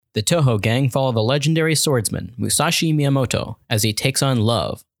The Toho Gang follow the legendary swordsman Musashi Miyamoto as he takes on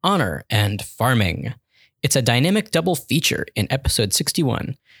love, honor, and farming. It's a dynamic double feature in episode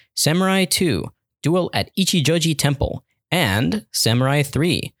 61, Samurai 2, Duel at ICHIJOJI Temple, and Samurai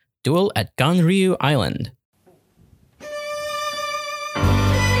 3, Duel at Ganryu Island.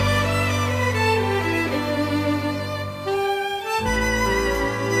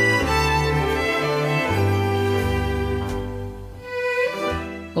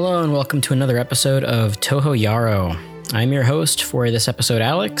 Hello and welcome to another episode of Toho Yaro. I'm your host for this episode,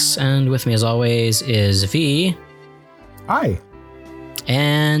 Alex, and with me as always is V. Hi.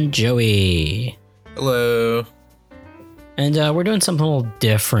 And Joey. Hello. And we're doing something a little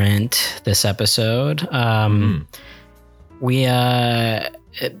different this episode.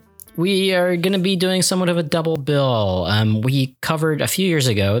 We are going to be doing somewhat of a double bill. We covered a few years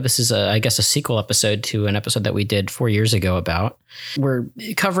ago. This is, I guess, a sequel episode to an episode that we did 4 years ago about. We're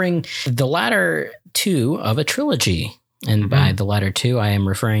covering the latter two of a trilogy. And by the latter two, I am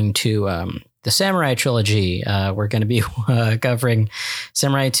referring to the Samurai Trilogy. We're going to be covering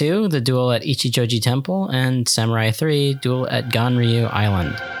Samurai 2, the Duel at ICHIJOJI Temple, and Samurai 3, Duel at Ganryu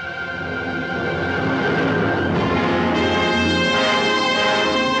Island.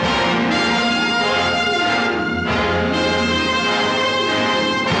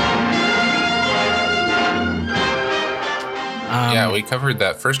 Yeah, we covered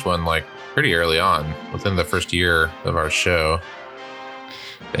that first one like pretty early on, within the first year of our show.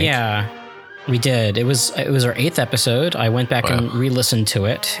 Yeah, we did. It was our 8th episode. I went back and re-listened to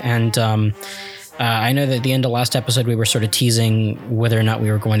it, and I know that at the end of last episode we were sort of teasing whether or not we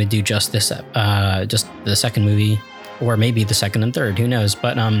were going to do just this, just the second movie, or maybe the second and third. Who knows?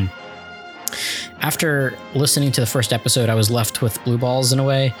 But after listening to the first episode, I was left with blue balls in a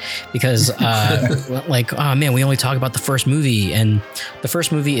way because like, oh man, we only talk about the first movie, and the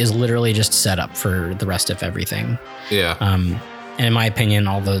first movie is literally just set up for the rest of everything. Yeah. And in my opinion,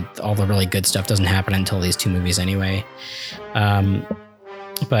 all the really good stuff doesn't happen until these two movies anyway.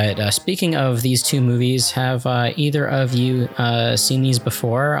 But speaking of these two movies, have either of you seen these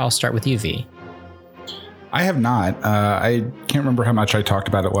before? I'll start with you, V. I have not. I can't remember how much I talked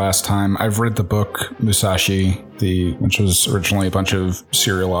about it last time. I've read the book Musashi, which was originally a bunch of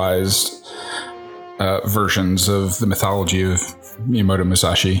serialized versions of the mythology of Miyamoto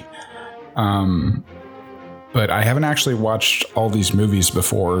Musashi. But I haven't actually watched all these movies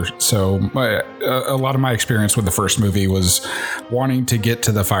before. So a lot of my experience with the first movie was wanting to get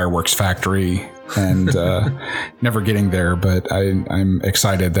to the fireworks factory and never getting there. But I'm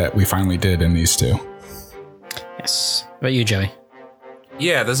excited that we finally did in these two. Yes. What about you, Joey?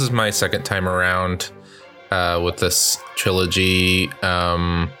 Yeah, this is my second time around with this trilogy.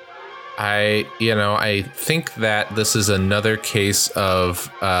 I think that this is another case of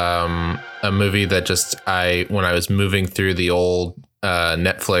a movie that when I was moving through the old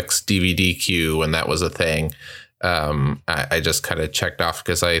Netflix DVD queue when that was a thing, I just kind of checked off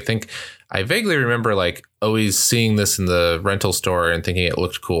because I think I vaguely remember like always seeing this in the rental store and thinking it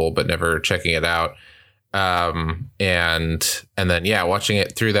looked cool, but never checking it out. And then, yeah, watching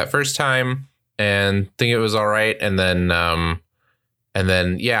it through that first time and think it was all right. And then,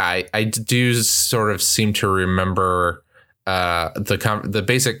 yeah, I do sort of seem to remember, the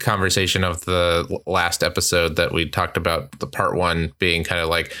basic conversation of the last episode that we talked about, the part one being kind of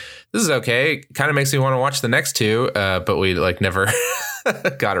like, this is okay. Kind of makes me want to watch the next two. But we like never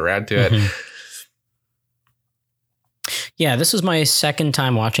got around to it. Yeah, this is my second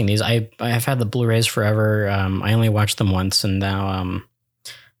time watching these. I've had the Blu-rays forever. I only watched them once, and now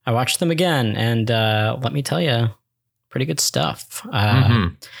I watched them again. And let me tell you, pretty good stuff.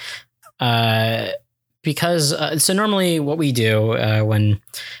 Because so normally what we do when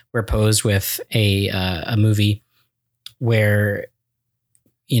we're posed with a movie where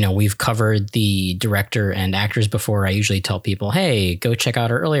we've covered the director and actors before, I usually tell people, hey, go check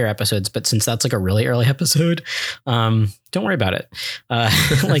out our earlier episodes. But since that's like a really early episode, don't worry about it.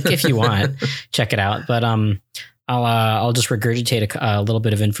 Like if you want, check it out. But I'll just regurgitate a little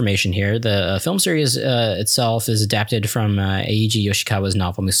bit of information here. The film series itself is adapted from Eiji Yoshikawa's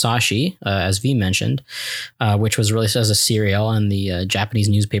novel Musashi, as V mentioned, which was released as a serial in the Japanese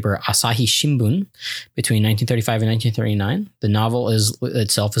newspaper Asahi Shimbun between 1935 and 1939. The novel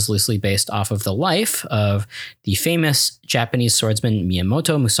itself is loosely based off of the life of the famous Japanese swordsman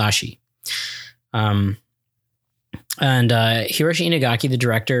Miyamoto Musashi. And Hiroshi Inagaki, the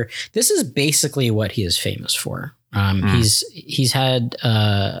director, this is basically what he is famous for. He's had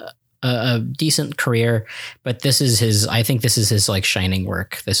a decent career, but I think this is his like shining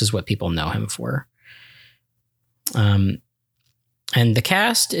work. This is what people know him for. And the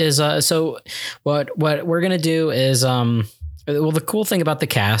cast is so what we're gonna do is well, the cool thing about the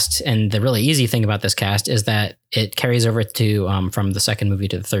cast and the really easy thing about this cast is that it carries over to from the second movie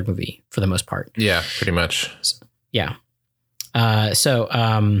to the third movie for the most part. Yeah, pretty much. Yeah. So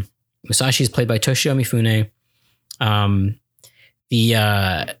Musashi is played by Toshiro Mifune.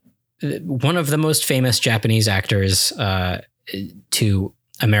 One of the most famous Japanese actors to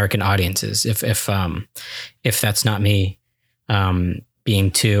American audiences. If that's not me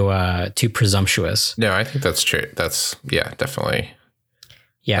being too presumptuous. No, I think that's true. That's definitely.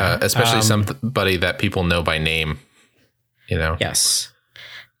 Yeah, especially somebody that people know by name. Yes.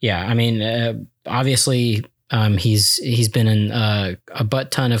 Yeah, I mean, obviously. He's been in a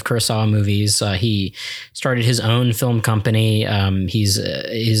butt ton of Kurosawa movies. He started his own film company.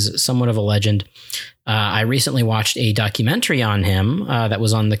 He's somewhat of a legend. I recently watched a documentary on him that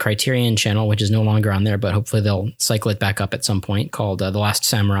was on the Criterion channel, which is no longer on there, but hopefully they'll cycle it back up at some point, called The Last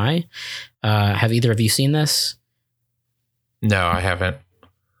Samurai. Have either of you seen this? No, I haven't.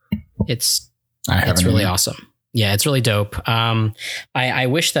 It's really awesome. Yeah, it's really dope. I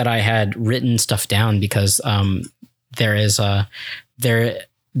wish that I had written stuff down because there are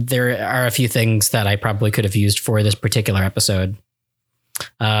a few things that I probably could have used for this particular episode.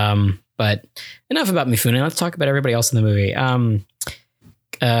 But enough about Mifune. Let's talk about everybody else in the movie.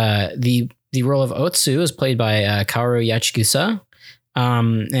 The role of Otsu is played by Kaoru Yachigusa.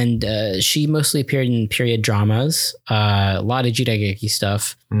 And she mostly appeared in period dramas, a lot of jidaigeki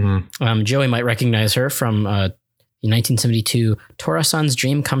stuff. Mm-hmm. Joey might recognize her from 1972 Tora-san's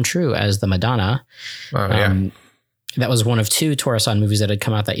Dream Come True as the Madonna. Oh, yeah. That was one of two Tora-san movies that had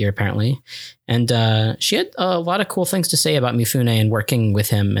come out that year, apparently. And she had a lot of cool things to say about Mifune and working with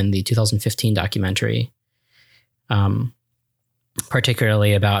him in the 2015 documentary.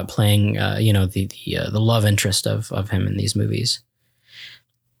 Particularly about playing, the love interest of him in these movies.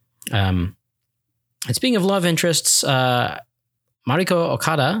 And speaking of love interests, Mariko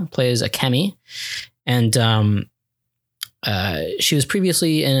Okada plays Akemi, and she was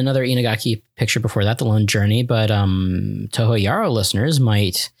previously in another Inagaki picture before that, The Lone Journey, but Toho Yaro listeners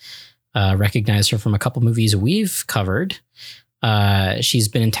might recognize her from a couple movies we've covered. She's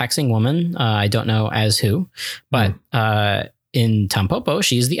been in Taxing Woman. I don't know as who, but in Tampopo,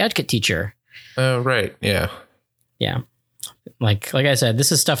 she's the etiquette teacher. Oh, right. Yeah. Yeah. Like I said,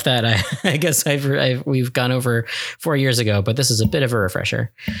 this is stuff that I guess we've gone over 4 years ago, but this is a bit of a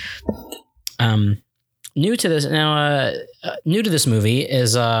refresher. New to this movie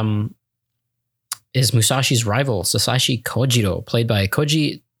is Musashi's rival Sasaki Kojiro, played by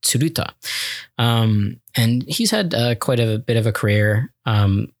Koji Tsuruta, and he's had quite a bit of a career.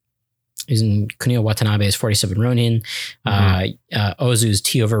 He's in Kunio Watanabe's 47 Ronin, Ozu's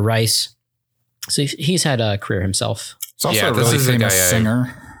Tea Over Rice. So he's had a career himself. He's also a really famous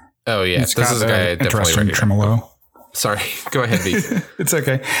singer. Oh yeah, this is a guy I definitely recognize. Tremolo. Sorry, go ahead, B. It's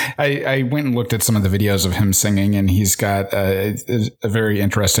okay. I went and looked at some of the videos of him singing, and he's got a very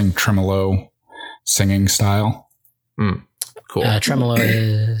interesting tremolo singing style. Cool. Tremolo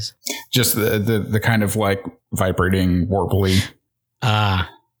is just the kind of like vibrating, warbly.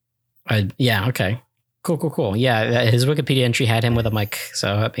 Yeah. Okay. Cool. Yeah, his Wikipedia entry had him with a mic,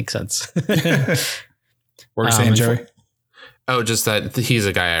 so that makes sense. What are you saying, Joey? Oh, just that he's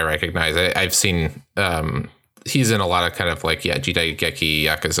a guy I recognize. I've seen. He's in a lot of kind of like jidaigeki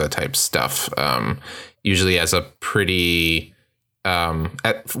yakuza type stuff. Usually as a pretty.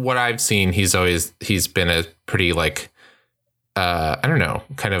 At what I've seen, he's been a pretty like. I don't know,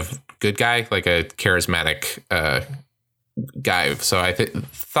 kind of good guy, like a charismatic guy. So I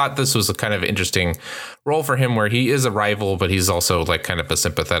thought this was a kind of interesting role for him, where he is a rival, but he's also like kind of a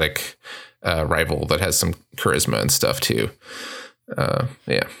sympathetic rival that has some charisma and stuff too.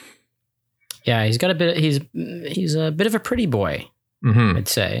 Yeah, he's got a bit. He's a bit of a pretty boy, I'd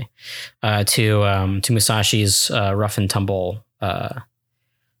say, to Musashi's rough and tumble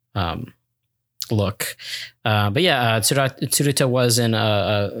look. But yeah, Tsuruta was in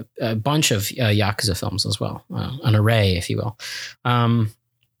a bunch of Yakuza films as well, an array, if you will.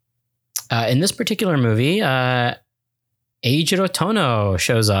 In this particular movie, Eijiro Tono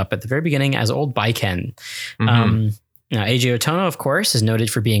shows up at the very beginning as old Baiken. Now, Eijiro Tono, of course, is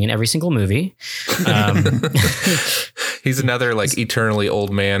noted for being in every single movie. He's another like eternally old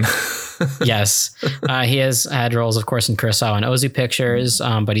man. Yes. He has had roles, of course, in Kurosawa and Ozu pictures,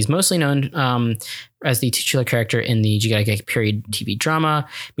 but he's mostly known as the titular character in the jidaigeki period TV drama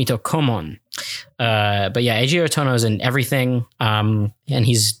Mito Komon. But yeah, Eijiro Tono is in everything, and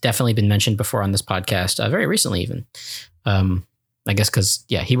he's definitely been mentioned before on this podcast, very recently even. I guess because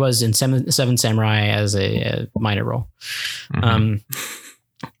he was in Seven Samurai as a minor role.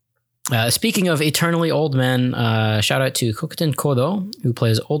 Speaking of eternally old men, shout out to Kokuten Kodo, who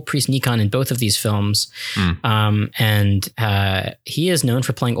plays Old Priest Nikon in both of these films. And he is known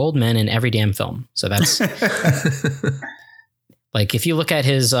for playing old men in every damn film. So that's like, if you look at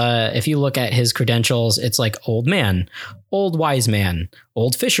his credentials, it's like old man, old wise man,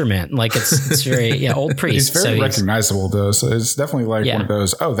 old fisherman. Like it's very, old priest. He's very recognizable though. So it's definitely like one of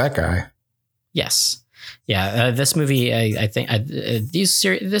those, oh, that guy. Yes. Yeah, this movie, I think this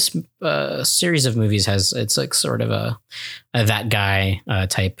series of movies it's like sort of a that guy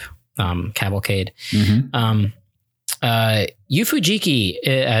type cavalcade. Yufujiki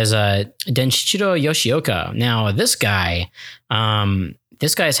as Denshiro Yoshioka. Now this guy's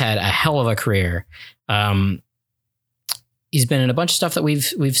had a hell of a career. He's been in a bunch of stuff that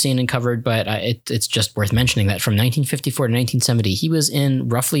we've seen and covered, but it's just worth mentioning that from 1954 to 1970, he was in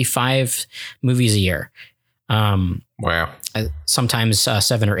roughly 5 movies a year. Wow. Sometimes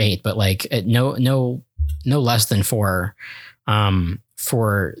 7 or 8, but like no less than 4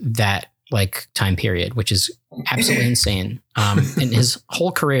 for that like time period, which is absolutely insane. In his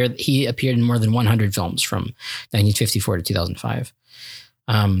whole career, he appeared in more than 100 films from 1954 to 2005.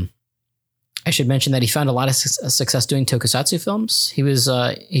 I should mention that he found a lot of success doing tokusatsu films. He's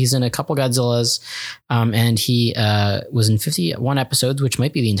in a couple Godzillas, and he was in 51 episodes, which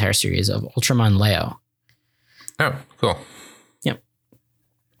might be the entire series of Ultraman Leo. Oh, cool. Yep.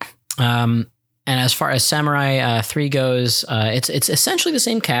 And as far as Samurai 3 goes, it's essentially the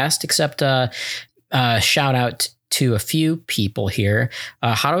same cast, except shout out to a few people here.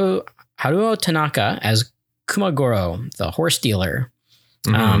 Haruo Tanaka as Kumagoro, the horse dealer.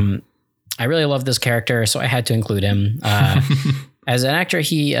 I really love this character, so I had to include him. As an actor,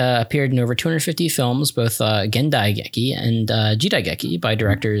 he appeared in over 250 films, both Gendaigeki and Jidaigeki, by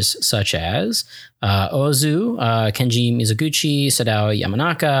directors such as Ozu, Kenji Mizoguchi, Sadao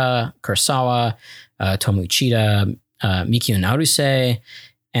Yamanaka, Kurosawa, Tomu Uchida, Mikio Naruse,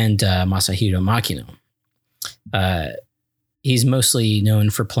 and Masahiro Makino. He's mostly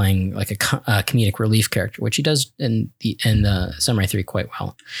known for playing like a comedic relief character, which he does in the Samurai 3 quite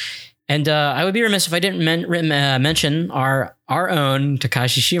well. And I would be remiss if I didn't mention our own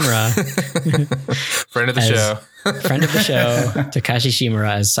Takashi Shimura. Friend of the show. Friend of the show, Takashi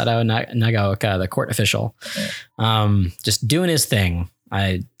Shimura as Sadao Nagaoka, the court official. Just doing his thing.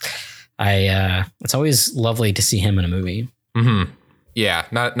 It's always lovely to see him in a movie. Yeah,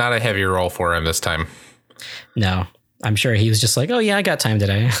 not a heavy role for him this time. No, I'm sure he was just like, oh yeah, I got time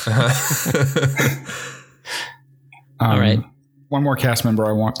today. All right. One more cast member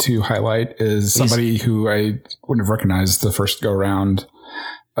I want to highlight is somebody who I wouldn't have recognized the first go round.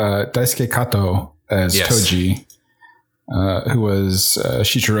 Daisuke Kato as Toji, who was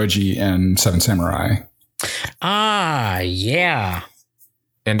Shichiroji in Seven Samurai. Ah, yeah.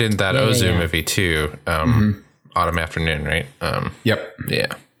 And in that Ozu movie too, Autumn Afternoon, right? Yep.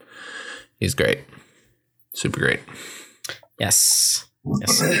 Yeah. He's great. Super great. Yes.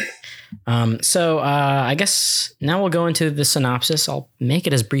 So I guess now we'll go into the synopsis. I'll make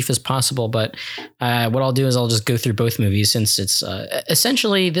it as brief as possible, but what I'll do is I'll just go through both movies, since it's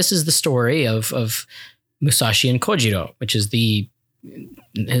essentially this is the story of Musashi and Kojiro, which is the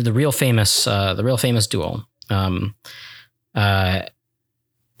real famous duel.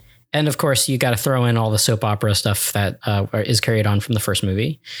 And of course, you got to throw in all the soap opera stuff that is carried on from the first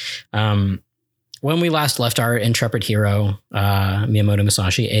movie. When we last left our intrepid hero, Miyamoto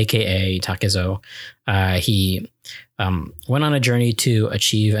Musashi, aka Takezo, he went on a journey to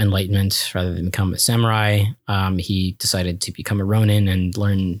achieve enlightenment rather than become a samurai. He decided to become a ronin and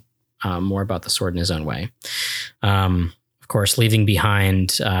learn more about the sword in his own way. Of course, leaving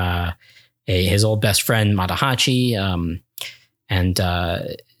behind his old best friend Madahachi, and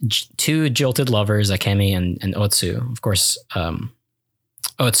 2 jilted lovers, Akemi and Otsu. Of course,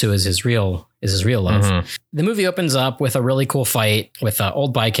 Otsu is his real love. The movie opens up with a really cool fight with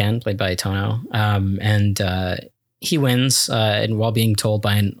old Baiken, played by Tono, and he wins, and while being told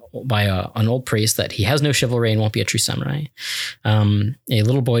by an old priest that he has no chivalry and won't be a true samurai. A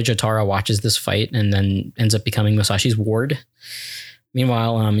little boy Jotaro watches this fight and then ends up becoming Musashi's ward.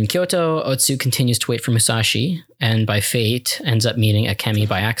 Meanwhile, in Kyoto, Otsu continues to wait for Musashi, and by fate ends up meeting Akemi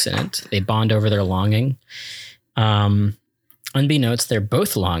by accident. They bond over their longing. Unbeknownst, they're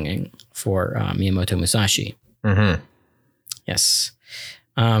both longing for Miyamoto Musashi. Yes.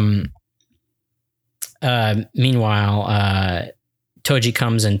 Meanwhile, Toji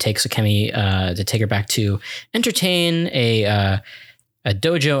comes and takes Akemi to take her back to entertain a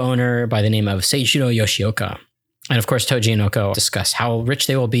dojo owner by the name of Seijiro Yoshioka. And of course, Toji and Oko discuss how rich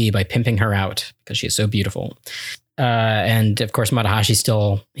they will be by pimping her out because she is so beautiful. And of course,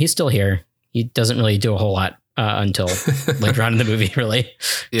 Matahashi he's still here. He doesn't really do a whole lot until later on in the movie, really.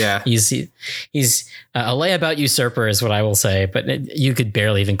 Yeah. He's a layabout usurper is what I will say, but you could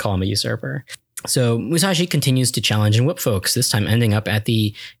barely even call him a usurper. So Musashi continues to challenge and whip folks, this time ending up at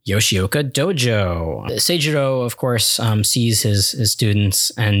the Yoshioka dojo. Seijiro, of course, sees his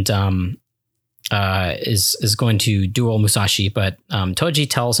students and is going to duel Musashi, but Toji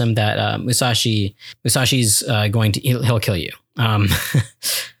tells him that Musashi's going to he'll kill you.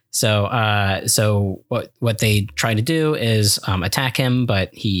 So what they try to do is attack him,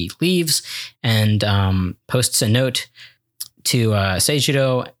 but he leaves and posts a note to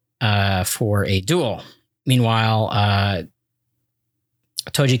Seijiro for a duel. Meanwhile,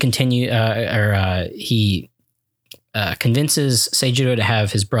 Toji he convinces Seijiro to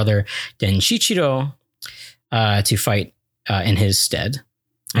have his brother Denshichiro to fight in his stead.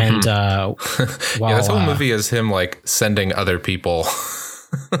 And while, this whole movie is him like sending other people.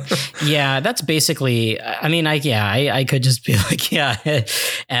 Yeah, that's basically. I mean, I could just be like,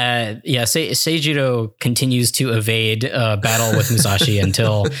 Seijiro continues to evade battle with Musashi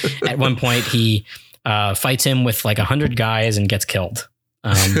until at one point he fights him with like 100 guys and gets killed.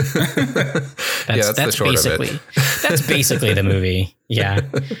 That's the short basically of it. That's basically the movie. Yeah.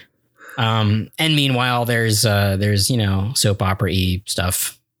 And meanwhile, there's soap opera-y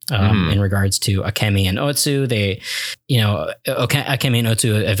stuff. In regards to Akemi and Otsu, Akemi and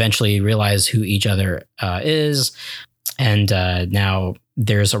Otsu eventually realize who each other is, and now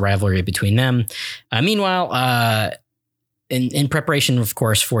there's a rivalry between them. Meanwhile, in preparation, of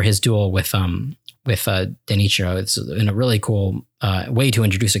course, for his duel with Denichiro, it's in a really cool way to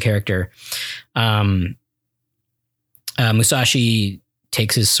introduce a character. Musashi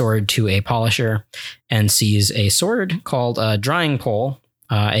takes his sword to a polisher and sees a sword called a drying pole.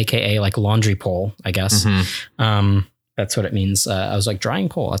 AKA like laundry pole, I guess. That's what it means. I was like, drying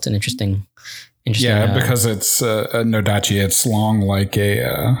pole. That's an interesting. Yeah, because it's a nodachi. It's long like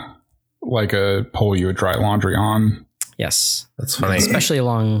a pole you would dry laundry on. Yes, that's funny. Especially a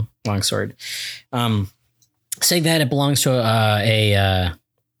long sword. Saying that it belongs to a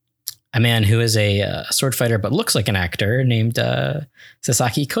man who is a sword fighter but looks like an actor named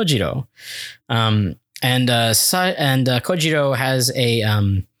Sasaki Kojiro. And Kojiro has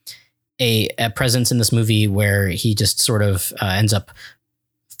a presence in this movie where he just sort of ends up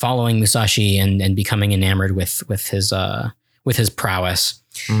following Musashi and becoming enamored with his prowess,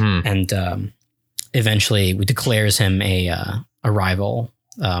 and eventually declares him a rival.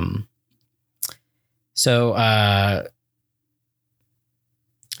 So I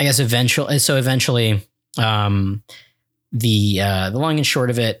guess eventually, the long and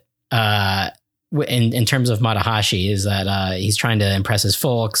short of it. In terms of Matahashi is that he's trying to impress his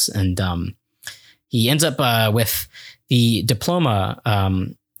folks, and he ends up with the diploma,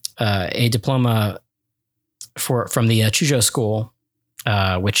 a diploma from the Chujo school,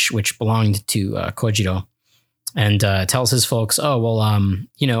 which belonged to Kojiro, and tells his folks, "Oh well, I'm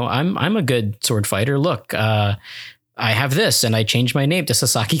a good sword fighter. Look, I have this, and I changed my name to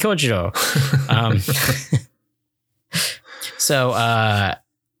Sasaki Kojiro." So.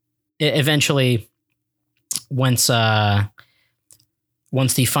 Eventually, once the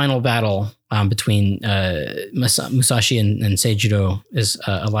final battle between Musashi and Seijiro is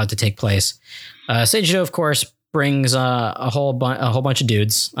allowed to take place, Seijiro, of course, brings a whole bunch of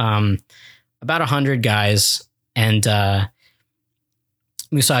dudes, about 100 guys, and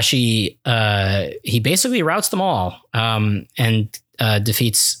Musashi he basically routs them all and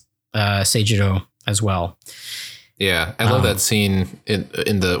defeats Seijiro as well. Yeah, I love that scene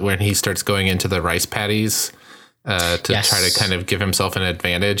in the when he starts going into the rice paddies to try to kind of give himself an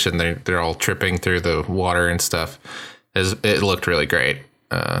advantage, and they're all tripping through the water and stuff. It looked really great.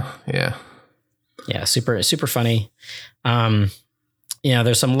 Yeah, super funny.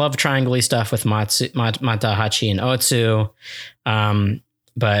 There's some love triangle-y stuff with Matahachi and Otsu,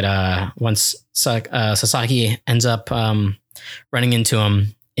 but once Sasaki ends up running into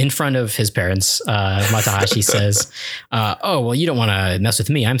him in front of his parents, Matahashi says, "Oh, well, you don't want to mess with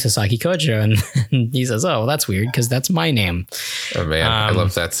me. I'm Sasaki Kojiro." And he says, "Oh, well, that's weird because that's my name." Oh man, I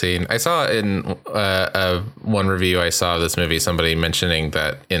love that scene. I saw in one review I saw of this movie, somebody mentioning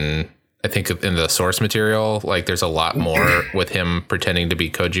that in the source material, like there's a lot more with him pretending to be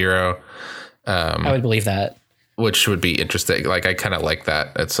Kojiro. I would believe that, which would be interesting. Like I kind of like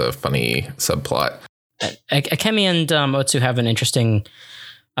that. It's a funny subplot. Akemi and Otsu have an interesting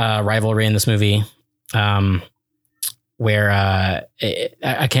rivalry in this movie, where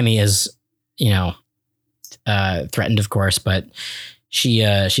Akemi is, threatened, of course, but she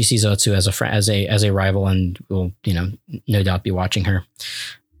sees Otsu as a rival and will, no doubt be watching her.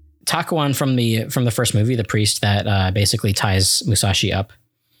 Takuan from the first movie, the priest that basically ties Musashi up,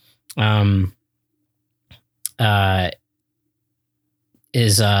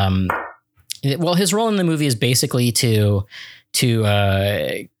 his role in the movie is basically to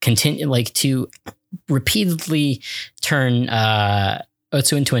continue, to repeatedly turn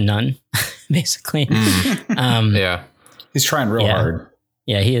Otsu into a nun, basically. Yeah, he's trying real hard.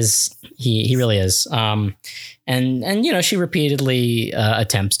 Yeah, he is. He really is. And she repeatedly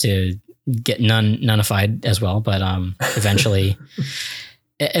attempts to get nunnified as well, but eventually,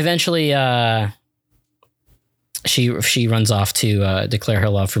 she runs off to declare her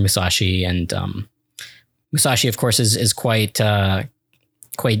love for Musashi, and Musashi, of course, is quite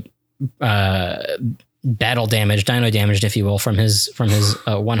battle damaged, dino damaged, if you will, from his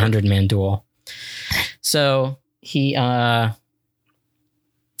 100-man duel. So he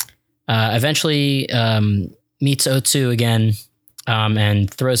eventually meets Otsu again,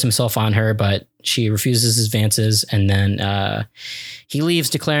 and throws himself on her, but she refuses his advances, and then he leaves,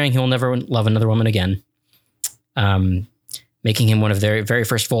 declaring he will never love another woman again, making him one of their very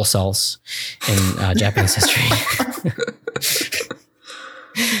first full cells in Japanese history.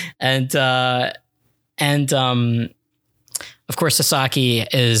 And of course, Sasaki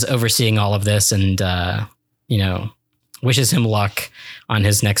is overseeing all of this, and wishes him luck on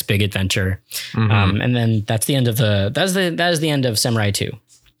his next big adventure. And then that's the end of that is the end of Samurai 2.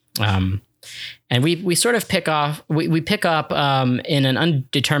 And we sort of pick up in an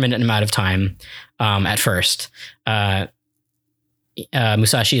undetermined amount of time. At first,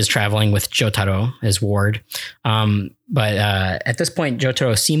 Musashi is traveling with Jotaro, his ward. But at this point,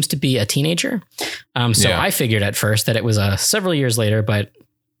 Jotaro seems to be a teenager. I figured at first that it was several years later, but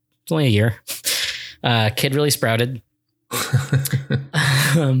it's only a year. Kid really sprouted.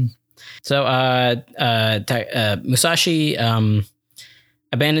 Musashi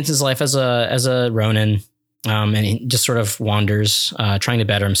abandons his life as a Ronin, and he just sort of wanders, trying to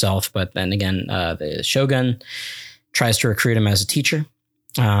better himself. But then again, the shogun tries to recruit him as a teacher,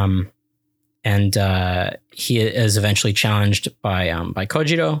 and he is eventually challenged by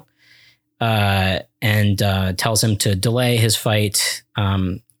Kojiro, and tells him to delay his fight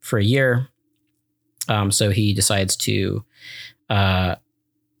for a year. So he decides to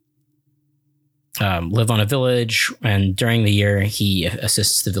live on a village, and during the year, he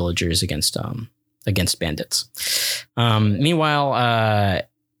assists the villagers against bandits. Meanwhile,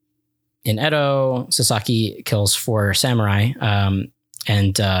 in Edo, Sasaki kills 4 samurai,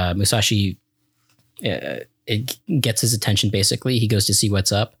 and Musashi it gets his attention. Basically, he goes to see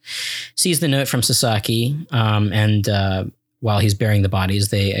what's up, sees the note from Sasaki, and while he's burying the bodies,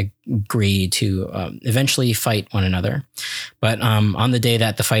 they agree to eventually fight one another. But on the day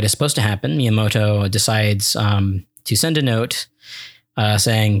that the fight is supposed to happen, Miyamoto decides to send a note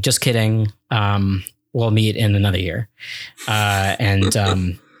saying, "Just kidding, we'll meet in another year." And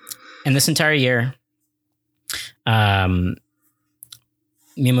this entire year, Miyamoto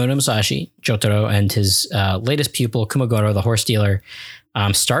Musashi, Jotaro, and his latest pupil, Kumagoro, the horse dealer,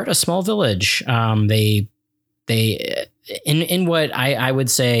 start a small village. They in what I would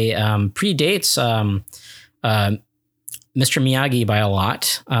say predates Mr. Miyagi by a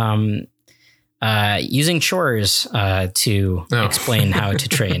lot, using chores to explain how to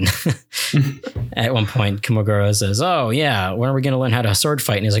train. At one point, Kumagoro says, "Oh yeah, when are we going to learn how to sword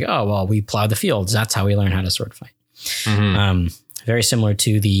fight?" And he's like, "Oh well, we plow the fields. That's how we learn how to sword fight." Very similar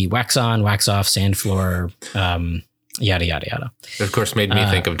to the wax on, wax off, sand floor, yada yada yada. It of course made me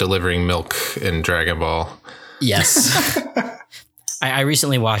think of delivering milk in Dragon Ball. Yes. I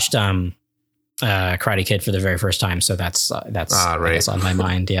recently watched Karate Kid for the very first time, so that's right. I guess on my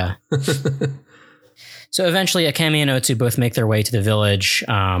mind. Yeah. So eventually, Akemi and Otsu both make their way to the village,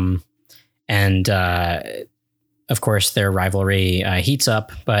 and of course, their rivalry heats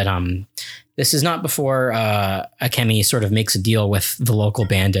up. But this is not before Akemi sort of makes a deal with the local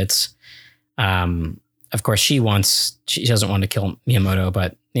bandits. Of course, she doesn't want to kill Miyamoto,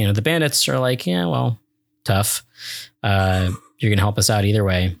 but the bandits are like, yeah, well, tough. You're going to help us out either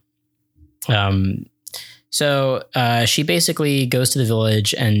way. So she basically goes to the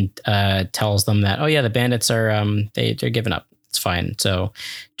village and tells them that, oh yeah, the bandits are they're giving up. It's fine. So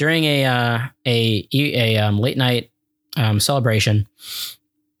during a late night celebration,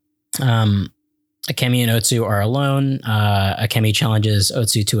 Akemi and Otsu are alone. Akemi challenges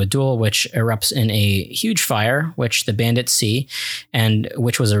Otsu to a duel, which erupts in a huge fire, which the bandits see, and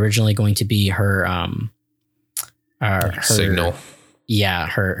which was originally going to be her signal. Yeah,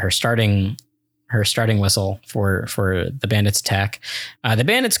 her starting her starting whistle for the bandits' attack. The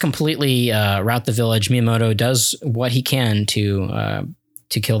bandits completely rout the village. Miyamoto does what he can to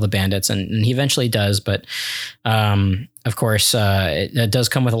kill the bandits, and he eventually does. But of course, it does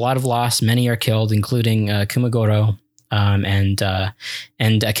come with a lot of loss. Many are killed, including Kumagoro and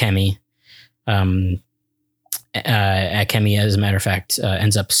Akemi. Akemi, as a matter of fact,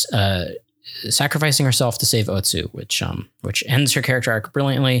 ends up sacrificing herself to save Otsu, which ends her character arc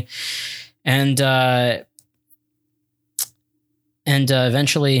brilliantly. And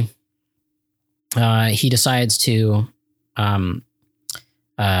eventually, he decides to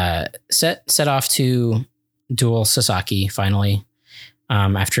set off to duel Sasaki. Finally,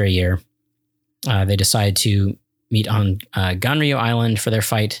 after a year, they decide to meet on Ganryu Island for their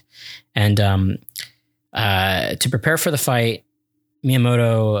fight, and to prepare for the fight,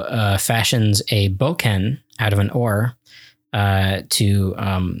 Miyamoto fashions a boken out of an oar to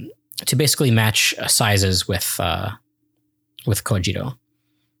basically match sizes with Kojiro,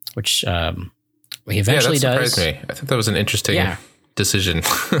 which he eventually does. Me. I think that was an interesting decision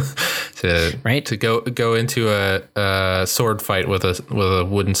to go into a sword fight with a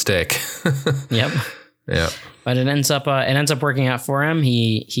wooden stick. Yep. Yeah. But it ends up working out for him.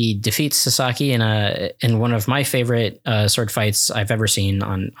 He defeats Sasaki in one of my favorite sword fights I've ever seen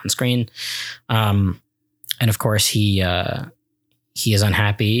on screen. And of course he is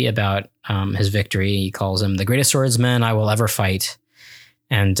unhappy about his victory. He calls him the greatest swordsman I will ever fight.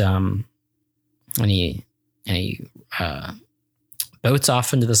 And he boats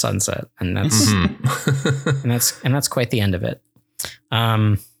off into the sunset, and that's and that's quite the end of it.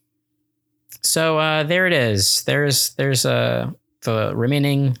 So there it is. There's the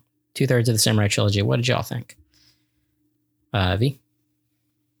remaining 2/3 of the Samurai Trilogy. What did y'all think? V?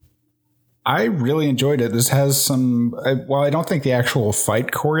 I really enjoyed it. This has some, while I don't think the actual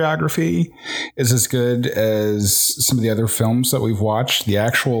fight choreography is as good as some of the other films that we've watched, the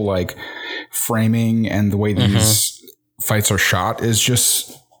actual like framing and the way these fights are shot is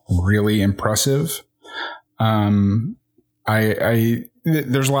just really impressive.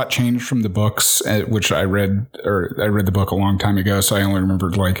 There's a lot changed from the books, which I read the book a long time ago, so I only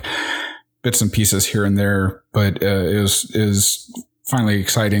remembered like bits and pieces here and there. But it was finally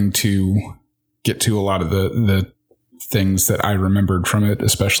exciting to get to a lot of the things that I remembered from it,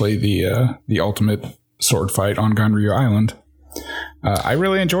 especially the ultimate sword fight on Ganryu Island. I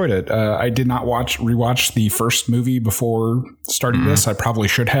really enjoyed it. I did not rewatch the first movie before starting this. I probably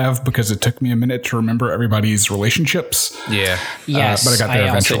should have, because it took me a minute to remember everybody's relationships. Yeah. Yes. But I got there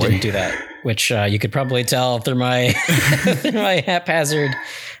eventually. Also didn't do that, which you could probably tell through my my haphazard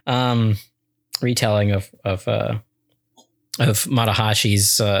retelling of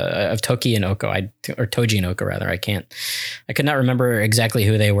Matahashi's of Toki and Oko, or Toji and Oko rather. I could not remember exactly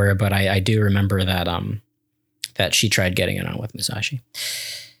who they were, but I do remember that that she tried getting it on with Musashi.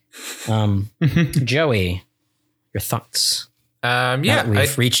 Joey, your thoughts?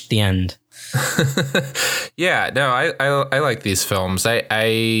 We've reached the end. Yeah, no, I like these films.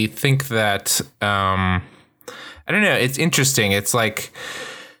 I think that I don't know. It's interesting. It's like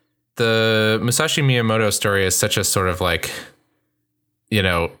the Musashi Miyamoto story is such a sort of like, you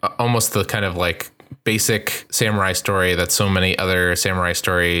know, almost the kind of like basic samurai story that so many other samurai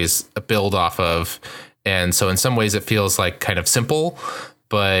stories build off of. And so in some ways it feels like kind of simple,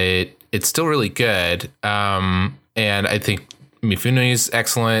 but it's still really good. And I think Mifune is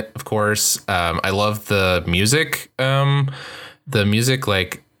excellent, of course. I love the music. The music,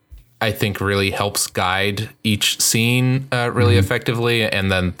 like, I think really helps guide each scene really effectively.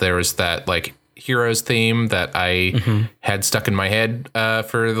 And then there was that like Heroes theme that I had stuck in my head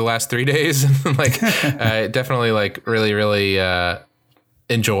for the last 3 days. Like, I definitely like really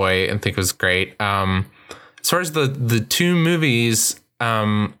enjoy and think was great. As far as the two movies,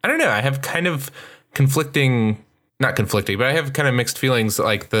 I don't know. I have kind of not conflicting, but I have kind of mixed feelings.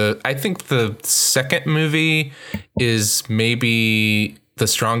 Like I think the second movie is maybe the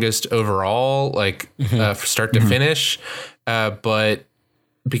strongest overall, like start to finish. But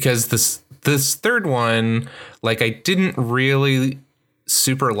because this third one, like I didn't really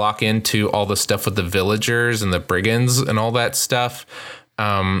super lock into all the stuff with the villagers and the brigands and all that stuff.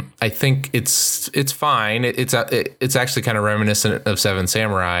 I think it's fine. It's actually kind of reminiscent of Seven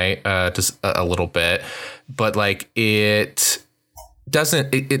Samurai, just a little bit, but like it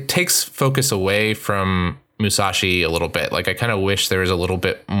takes focus away from Musashi a little bit. Like I kind of wish there was a little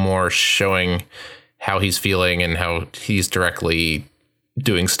bit more showing how he's feeling and how he's directly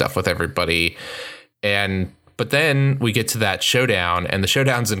doing stuff with everybody. But then we get to that showdown, and the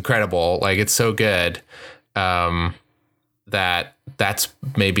showdown's incredible. Like it's so good. that's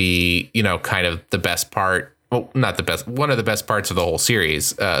maybe, kind of the best part. Well, not the best, one of the best parts of the whole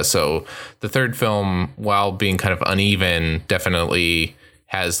series. So the third film, while being kind of uneven, definitely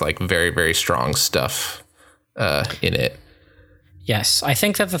has like very, very strong stuff in it. Yes, I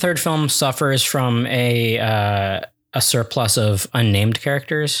think that the third film suffers from a surplus of unnamed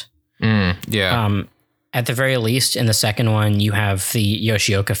characters. Yeah. At the very least, in the second one, you have the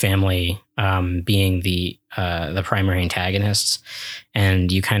Yoshioka family being the primary antagonists, and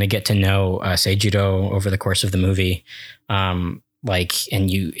you kind of get to know Seijiro over the course of the movie. And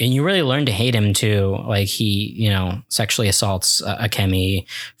you really learn to hate him too. Like he, sexually assaults Akemi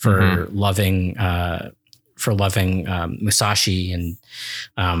for loving Musashi, and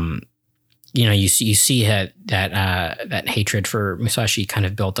you see that hatred for Musashi kind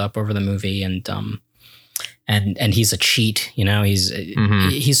of built up over the movie, and he's a cheat.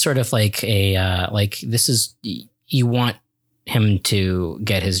 He's sort of like this is, you want him to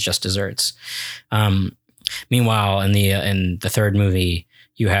get his just desserts. Meanwhile, in the third movie,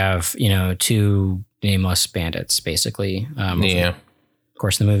 you have two nameless bandits, basically. Of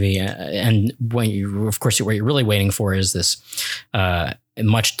course, the movie, and what you're really waiting for is this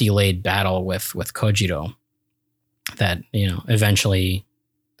much delayed battle with Kojiro that eventually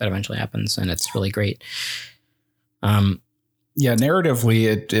happens, and it's really great.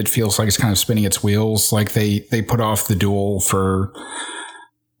 Narratively, it feels like it's kind of spinning its wheels. Like they put off the duel for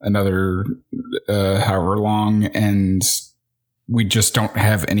another however long, and we just don't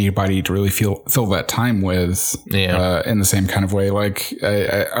have anybody to really fill that time with in the same kind of way. Like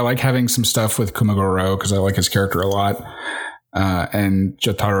I like having some stuff with Kumagoro because I like his character a lot, and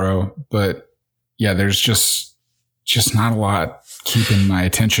Jotaro, but there's just not a lot keeping my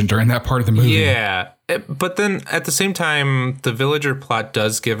attention during that part of the movie. Yeah. But then at the same time, the villager plot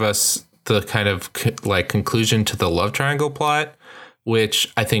does give us the kind of like conclusion to the love triangle plot,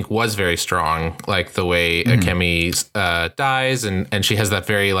 which I think was very strong. Like the way Akemi dies, and she has that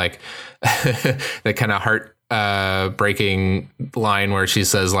very like that kind of heart breaking line where she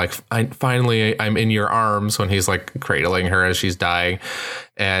says like, finally I'm in your arms, when he's like cradling her as she's dying.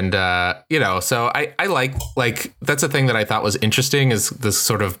 And, so I like that's a thing that I thought was interesting, is this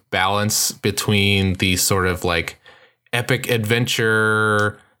sort of balance between the sort of like epic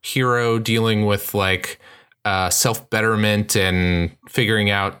adventure hero dealing with like self-betterment and figuring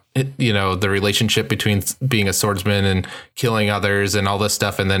out, the relationship between being a swordsman and killing others and all this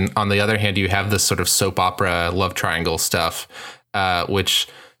stuff. And then on the other hand, you have this sort of soap opera love triangle stuff, which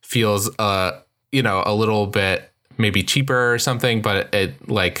feels, a little bit maybe cheaper or something, but it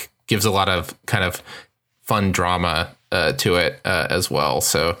like gives a lot of kind of fun drama to it as well.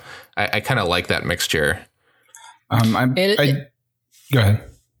 So I kind of like that mixture. Go ahead.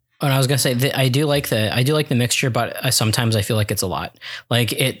 And I was gonna say I do like the mixture, but sometimes I feel like it's a lot.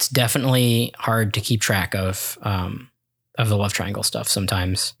 Like it's definitely hard to keep track of the love triangle stuff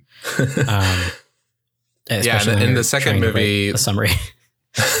sometimes. And in the second movie, the summary.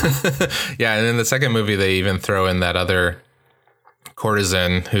 And in the second movie, they even throw in that other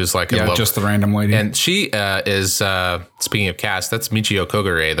courtesan who's like just the random lady, and she is speaking of cast, that's Michiyo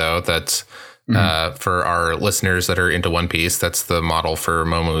Kogure though. That's for our listeners that are into One Piece, that's the model for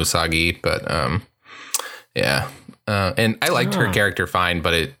Momo Usagi. But and I liked her character fine,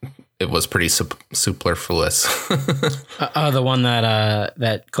 but it was pretty superfluous. The one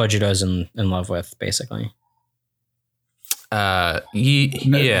that Kojiro's in love with, basically. The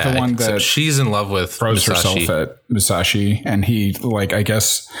one that she's in love with throws herself at Musashi, and he, like, I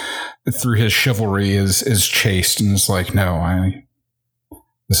guess through his chivalry is chaste and is like, no,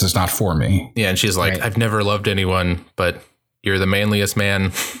 this is not for me. Yeah, and she's like, right. I've never loved anyone, but you're the manliest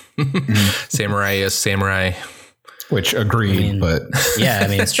man. Samurai is samurai. Which agreed, but yeah,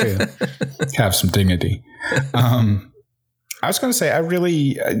 it's true. Have some dignity. I was going to say I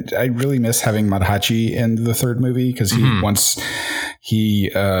really miss having Madahachi in the third movie, because once he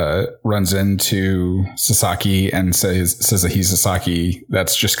runs into Sasaki and says that he's Sasaki,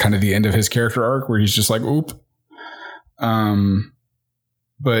 that's just kind of the end of his character arc, where he's just like, oop.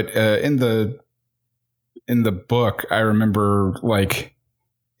 But in the book, I remember like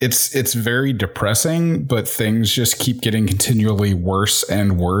it's very depressing, but things just keep getting continually worse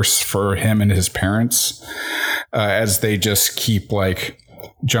and worse for him and his parents, as they just keep like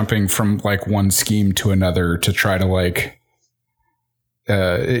jumping from like one scheme to another to try to like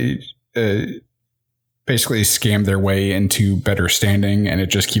basically scam their way into better standing, and it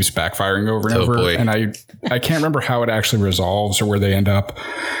just keeps backfiring over and over. Boy. And I can't remember how it actually resolves or where they end up,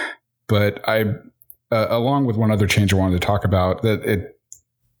 but I along with one other change I wanted to talk about, that it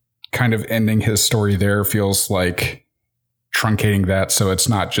kind of ending his story there feels like truncating that so it's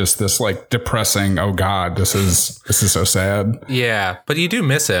not just this like depressing, oh God, this is so sad. Yeah, but you do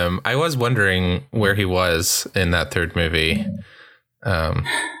miss him. I was wondering where he was in that third movie.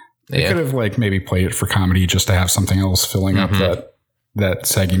 They could have like maybe played it for comedy just to have something else filling up that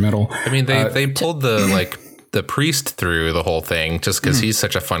saggy middle. I mean, they pulled the priest through the whole thing just because he's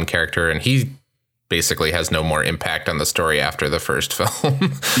such a fun character, and he basically has no more impact on the story after the first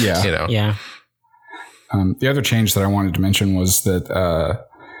film. Yeah. You know? Yeah. The other change that I wanted to mention was that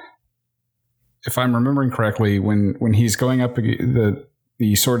if I'm remembering correctly, when he's going up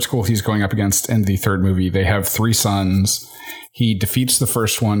the sword school he's going up against in the third movie, they have 3 sons. He defeats the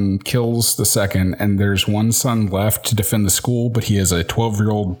first one, kills the second, and there's one son left to defend the school, but he is a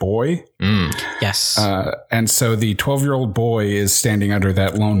 12-year-old boy. Yes. And so the 12-year-old boy is standing under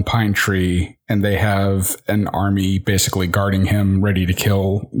that lone pine tree, and they have an army basically guarding him, ready to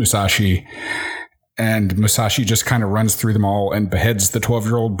kill Musashi. And Musashi just kind of runs through them all and beheads the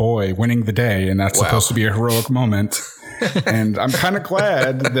 12-year-old boy, winning the day. And that's supposed to be a heroic moment. And I'm kind of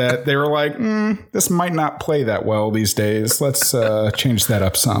glad that they were like, this might not play that well these days. Let's change that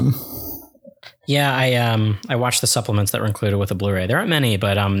up some. Yeah, I watched the supplements that were included with the Blu-ray. There aren't many,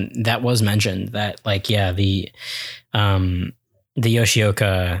 but that was mentioned that like, yeah, the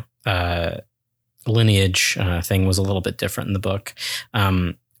Yoshioka lineage thing was a little bit different in the book.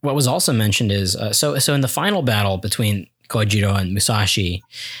 What was also mentioned is so in the final battle between Kojiro and Musashi,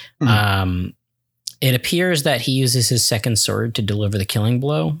 it appears that he uses his second sword to deliver the killing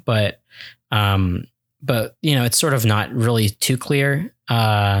blow, but you know, it's sort of not really too clear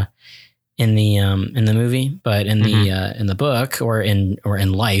in the movie, but in the book or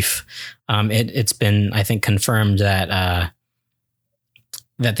in life, it's been, I think, confirmed that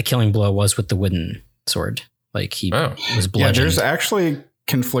that the killing blow was with the wooden sword, like he was bludgeoned. Yeah, there's actually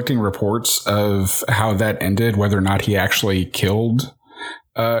conflicting reports of how that ended, whether or not he actually killed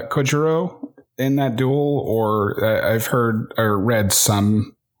Kojiro in that duel, or I've heard or read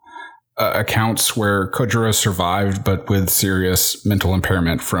some accounts where Kojiro survived, but with serious mental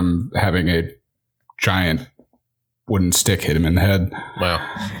impairment from having a giant wooden stick hit him in the head.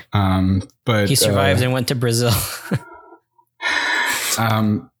 Wow. But he survived and went to Brazil.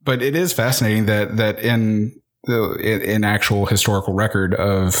 But it is fascinating that in actual historical record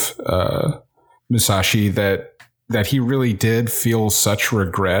of Musashi that he really did feel such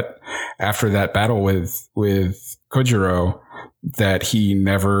regret after that battle with Kojiro that he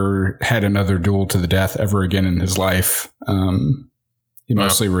never had another duel to the death ever again in his life. He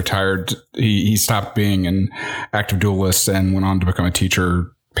mostly retired. He stopped being an active duelist and went on to become a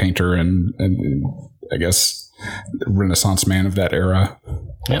teacher, painter, and I guess Renaissance man of that era.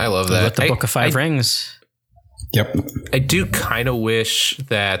 Yep. I love that. With the Book of Five Rings. Yep. I do kind of wish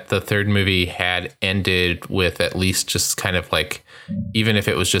that the third movie had ended with at least just kind of like, even if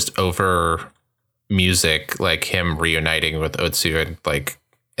it was just over music, like him reuniting with Otsu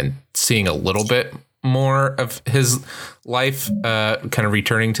and seeing a little bit more of his life, kind of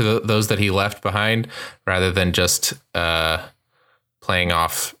returning to those that he left behind, rather than just playing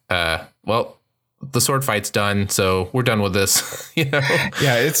off, the sword fight's done, so we're done with this. You know?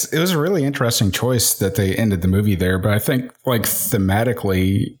 Yeah, it was a really interesting choice that they ended the movie there, but I think like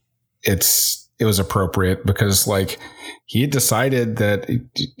thematically it was appropriate because like he had decided that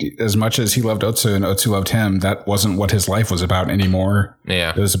as much as he loved Otsu and Otsu loved him, that wasn't what his life was about anymore.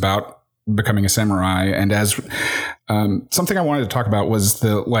 Yeah, it was about becoming a samurai. And as something I wanted to talk about was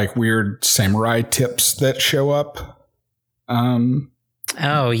the like weird samurai tips that show up.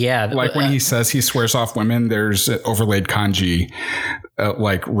 Oh, yeah. Like when he says he swears off women, there's overlaid kanji,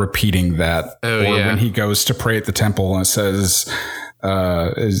 like repeating that. Oh, or yeah. when he goes to pray at the temple and says,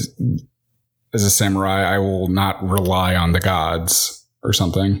 as a samurai, I will not rely on the gods or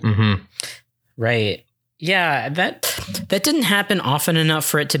something. Mm-hmm. Right. Yeah, that didn't happen often enough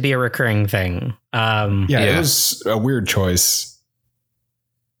for it to be a recurring thing. It was a weird choice.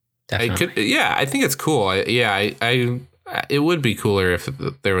 Definitely. I think it's cool. It would be cooler if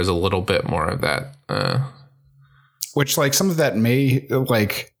there was a little bit more of that. Which, like, some of that may,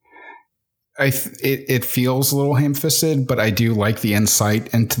 like, it feels a little ham-fisted, but I do like the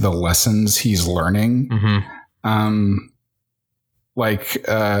insight into the lessons he's learning. Mm-hmm.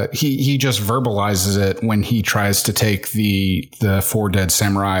 He just verbalizes it when he tries to take the 4 dead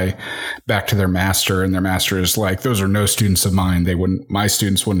samurai back to their master, and their master is like, those are no students of mine. My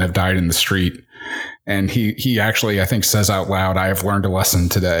students wouldn't have died in the street. And he actually, I think, says out loud, I have learned a lesson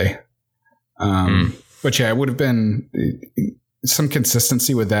today. But yeah, it would have been some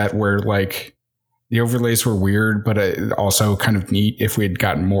consistency with that where like the overlays were weird, but also kind of neat if we had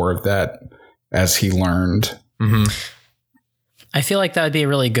gotten more of that as he learned. Mm-hmm. I feel like that would be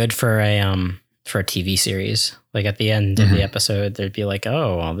really good for a TV series. Like at the end of the episode, there'd be like,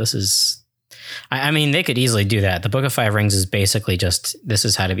 oh, well, this is. I mean, they could easily do that. The Book of Five Rings is basically just this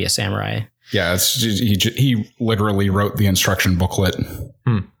is how to be a samurai. Yeah, he literally wrote the instruction booklet.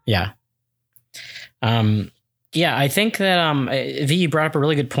 Yeah. Yeah, I think that V, you brought up a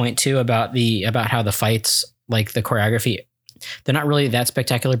really good point too about how the fights, like the choreography, they're not really that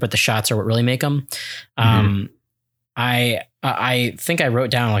spectacular, but the shots are what really make them. I think I wrote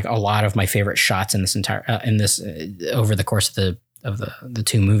down like a lot of my favorite shots in this entire over the course of the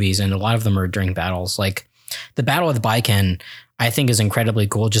two movies, and a lot of them are during battles. Like the Battle of the Baiken, I think is incredibly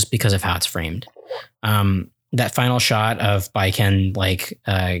cool just because of how it's framed. That final shot of Baiken like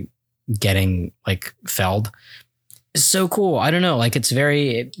getting like felled is so cool. I don't know, like you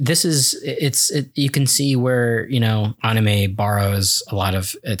can see where, you know, anime borrows a lot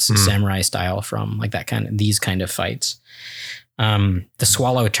of its samurai style from like these kind of fights. The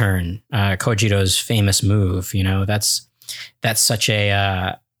swallow turn, Kojito's famous move, you know, that's such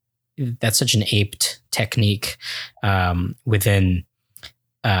an aped technique within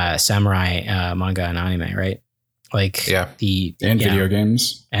samurai manga and anime, right? Like video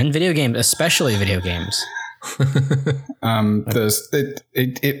games, especially video games.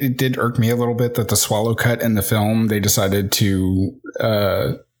 It did irk me a little bit that the swallow cut in the film, they decided to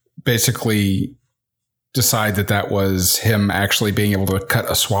basically decide that was him actually being able to cut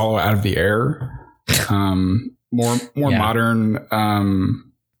a swallow out of the air. More modern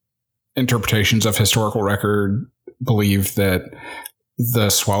interpretations of historical record believe that the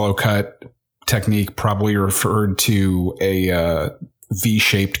swallow cut technique probably referred to a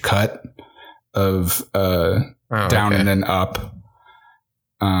V-shaped cut of down and then up,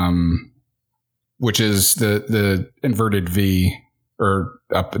 which is the inverted V, or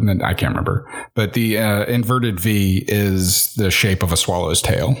up and then I can't remember, but the inverted V is the shape of a swallow's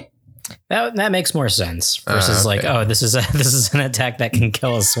tail. That makes more sense versus this is an attack that can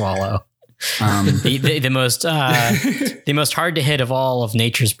kill a swallow. The most hard to hit of all of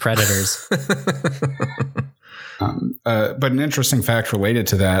nature's predators. But an interesting fact related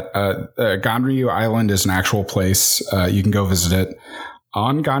to that, Ganryu Island is an actual place. You can go visit it.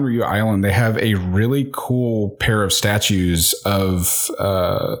 On Ganryu Island, they have a really cool pair of statues of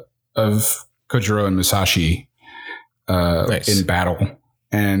Kojiro and Musashi in battle.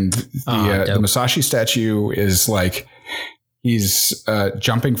 And the Musashi statue is like, he's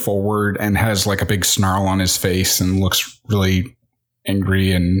jumping forward and has like a big snarl on his face and looks really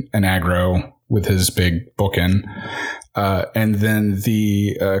angry and aggro with his big bookin. And then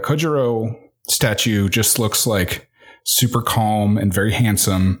the Kojiro statue just looks like super calm and very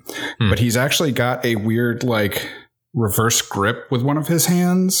handsome, but he's actually got a weird like reverse grip with one of his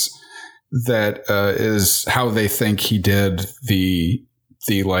hands that is how they think he did the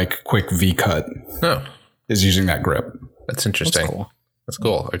like quick V cut. Oh, is using that grip. That's interesting. That's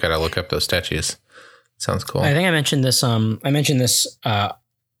cool. I gotta look up those statues. Sounds cool. I think I mentioned this.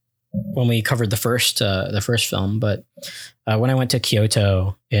 When we covered the first film, but when I went to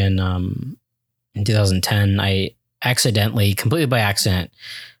Kyoto in 2010, I accidentally, completely by accident,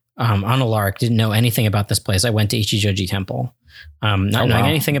 on a lark, didn't know anything about this place. I went to Ichijoji Temple, not knowing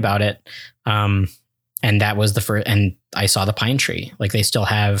anything about it. And that was the first, and I saw the pine tree. Like they still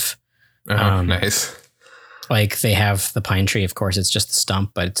have, nice. Like they have the pine tree. Of course, it's just the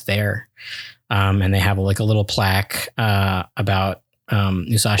stump, but it's there. And they have like a little plaque about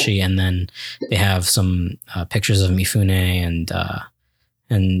Musashi, and then they have some pictures of Mifune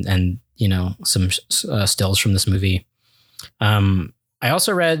and you know, some stills from this movie. I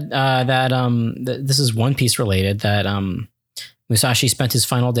also read that this is One Piece related, that Musashi spent his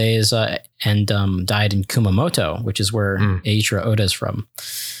final days and died in Kumamoto, which is where Eiichiro Oda is from.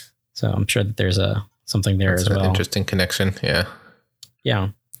 So I'm sure that there's something there. That's as well. Interesting connection. Yeah. Yeah.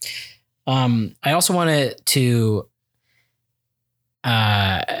 I also wanted to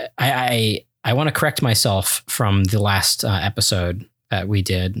I want to correct myself from the last episode that we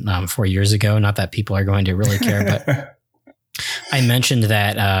did 4 years ago. Not that people are going to really care, but I mentioned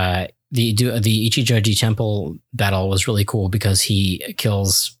that the Ichijoji Temple battle was really cool because he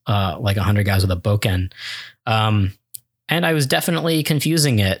kills like 100 guys with a bokken. And I was definitely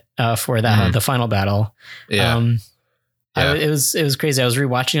confusing it for that the final battle. Yeah. It was crazy. I was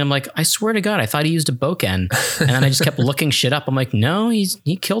rewatching. I'm like, I swear to God, I thought he used a bokken, and then I just kept looking shit up. I'm like, no,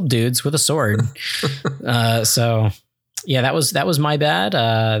 he killed dudes with a sword. So yeah, that was my bad.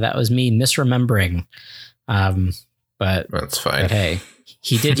 That was me misremembering. But that's fine. But hey,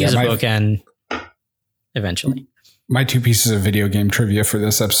 he did use a bokken eventually. My two pieces of video game trivia for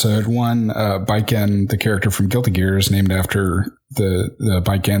this episode. One, Baiken, the character from Guilty Gear, is named after the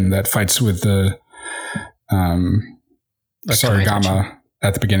Baiken that fights with the Sarigama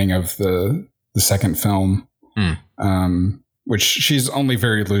at the beginning of the second film. Which she's only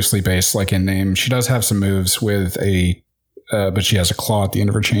very loosely based, like in name. She does have some moves with but she has a claw at the end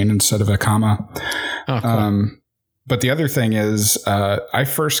of her chain instead of a kama. Oh, cool. But the other thing is, I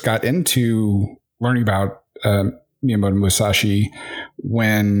first got into learning about Miyamoto Musashi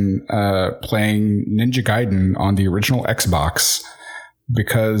when playing Ninja Gaiden on the original Xbox,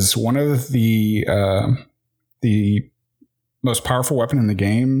 because one of the most powerful weapon in the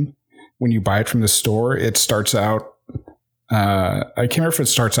game, when you buy it from the store, it starts out. I can't remember if it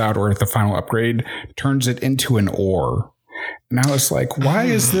starts out or if the final upgrade turns it into an ore. And I was like, why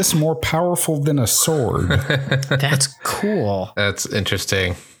is this more powerful than a sword? That's cool. That's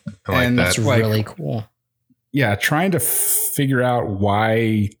interesting. I like that. That's really cool. Yeah, trying to figure out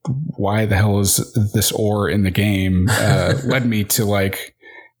why the hell is this ore in the game led me to like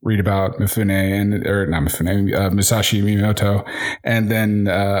read about Musashi Miyamoto, and then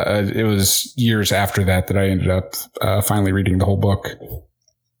it was years after that I ended up finally reading the whole book.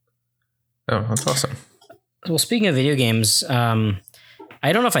 Oh, that's awesome. Well, speaking of video games, I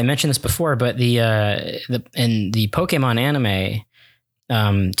don't know if I mentioned this before, but in the Pokemon anime,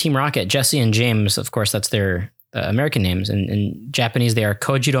 Team Rocket, Jesse and James, of course, that's their American names. In Japanese, they are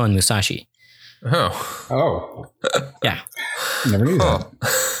Kojiro and Musashi. Oh. Yeah. Never knew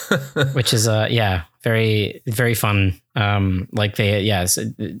that. Which is, very, very fun. So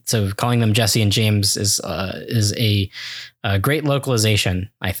calling them Jesse and James is a great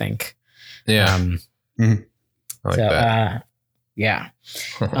localization, I think. Yeah. I like that. Yeah.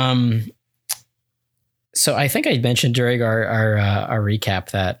 So I think I mentioned during our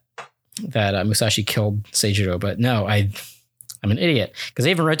recap that Musashi killed Seijiro, but no, I'm an idiot because I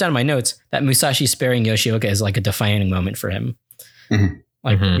even wrote down in my notes that Musashi sparing Yoshioka is like a defining moment for him. Mm-hmm.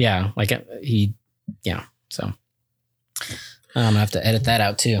 So I'm gonna have to edit that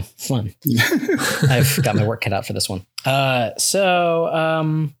out too. Fun. I've got my work cut out for this one.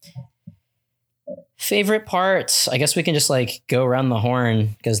 Favorite parts, I guess we can just like go around the horn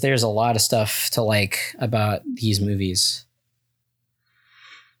because there's a lot of stuff to like about these movies.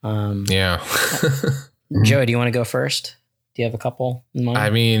 Yeah. Joe, do you want to go first? Do you have a couple in mind?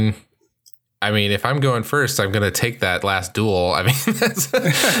 I mean, if I'm going first, I'm going to take that last duel. I mean,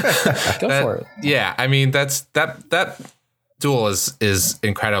 go for it. Yeah. I mean, that duel is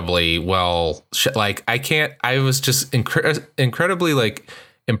incredibly well. I was just incredibly like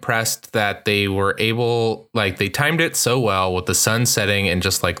impressed that they were able, like they timed it so well with the sun setting and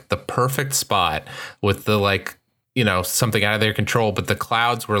just like the perfect spot with the like, something out of their control, but the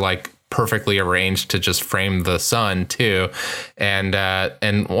clouds were like perfectly arranged to just frame the sun too. And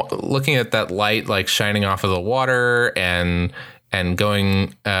looking at that light, like shining off of the water and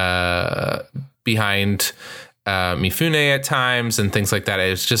going behind Mifune at times and things like that. It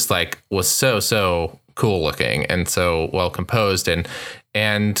was just like was so cool looking and so well composed. And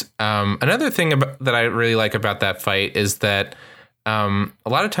another thing that I really like about that fight is that a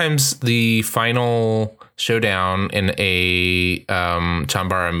lot of times the final showdown in a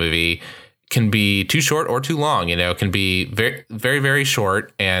Chambara movie can be too short or too long, can be very, very, very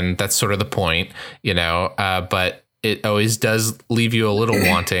short. And that's sort of the point, but it always does leave you a little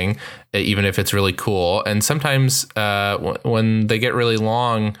wanting, even if it's really cool. And sometimes when they get really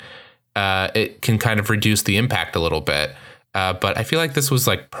long, it can kind of reduce the impact a little bit. But I feel like this was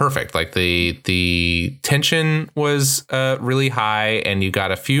like perfect. Like the tension was really high, and you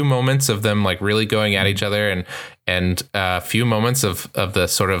got a few moments of them like really going at each other, and a few moments of the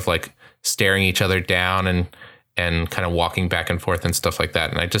sort of like staring each other down and kind of walking back and forth and stuff like that.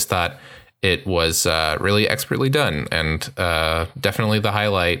 And I just thought it was really expertly done, and definitely the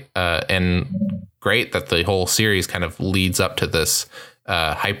highlight. And great that the whole series kind of leads up to this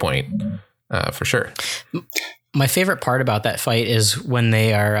high point for sure. My favorite part about that fight is when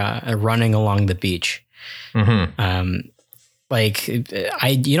they are running along the beach. Mm-hmm.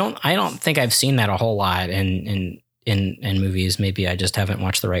 I don't think I've seen that a whole lot in movies. Maybe I just haven't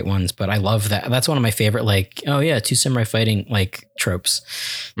watched the right ones, but I love that. That's one of my favorite, like, oh yeah, two samurai fighting like tropes.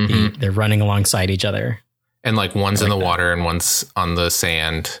 Mm-hmm. They're running alongside each other. And like one's in the water and one's on the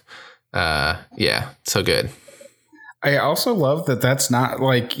sand. Yeah, so good. I also love that that's not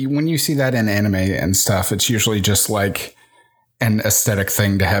like when you see that in anime and stuff, it's usually just like an aesthetic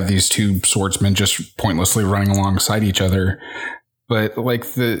thing to have these two swordsmen just pointlessly running alongside each other. But like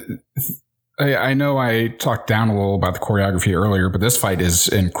I know I talked down a little about the choreography earlier, but this fight is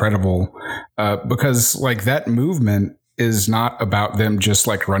incredible because like that movement is not about them just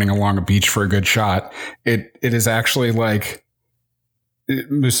like running along a beach for a good shot. It is actually like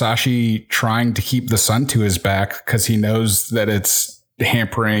Musashi trying to keep the sun to his back because he knows that it's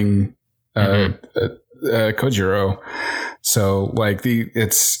hampering Kojiro. So like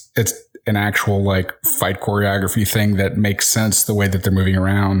it's an actual like fight choreography thing that makes sense the way that they're moving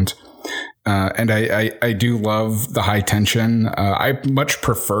around. And I do love the high tension. I much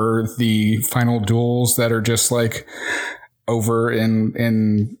prefer the final duels that are just like over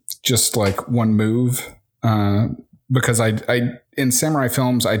in just like one move. Because I in samurai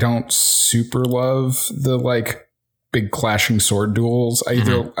films, I don't super love the like big clashing sword duels.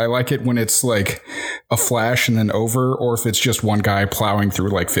 I like it when it's like a flash and then over, or if it's just one guy plowing through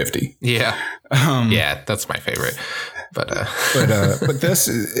like 50. Yeah. Yeah, that's my favorite. But this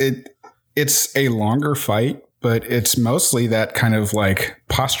it's a longer fight, but it's mostly that kind of like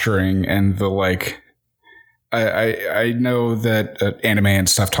posturing and the like. I know that anime and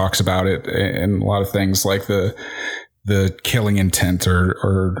stuff talks about it and a lot of things like the killing intent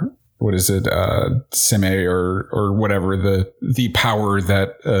or what is it, seme or whatever, the power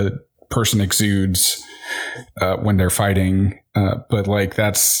that a person exudes when they're fighting. But like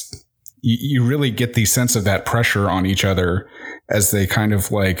that's, you really get the sense of that pressure on each other as they kind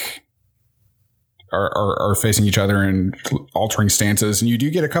of like are facing each other and altering stances. And you do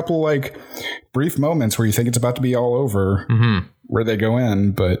get a couple like brief moments where you think it's about to be all over where they go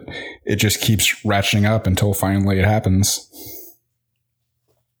in, but it just keeps ratcheting up until finally it happens.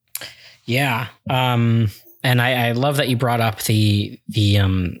 Yeah. And I love that you brought up the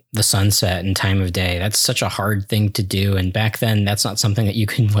sunset and time of day. That's such a hard thing to do. And back then that's not something that you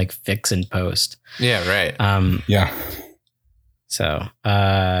can like fix in post. Yeah. Right. Yeah. So,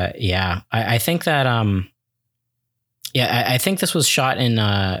 I think that, I think this was shot in,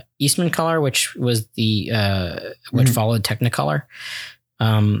 Eastman color, which was the, what followed Technicolor.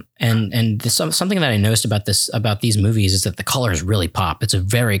 And something that I noticed about these movies is that the colors really pop. It's a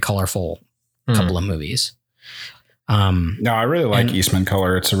very colorful couple of movies. No, I really like Eastman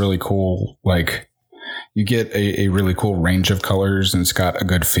color. It's a really cool, like you get a really cool range of colors and it's got a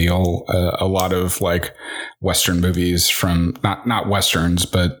good feel. A lot of like Western movies from not Westerns,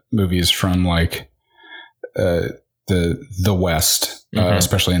 but movies from like, the West,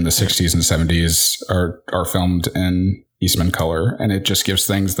 especially in the 60s and 70s are filmed in Eastman color, and it just gives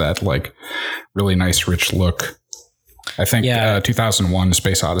things that like really nice, rich look. I think 2001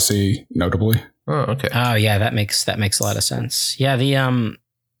 Space Odyssey, notably. Oh, okay. Oh yeah, that makes a lot of sense. Yeah,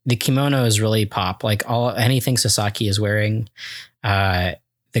 the kimonos really pop. Like anything Sasaki is wearing, the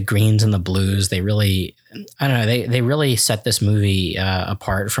greens and the blues, they really, I don't know, they really set this movie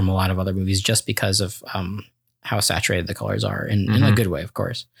apart from a lot of other movies just because of how saturated the colors are in a good way, of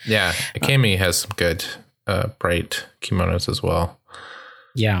course. Yeah, Akemi has some good bright kimonos as well.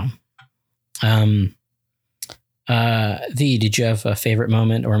 Yeah. Did you have a favorite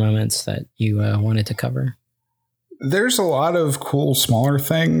moment or moments that you wanted to cover? There's a lot of cool smaller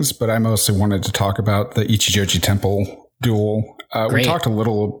things, but I mostly wanted to talk about the ICHIJOJI Temple duel. We talked a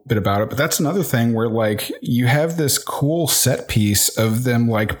little bit about it, but that's another thing where like you have this cool set piece of them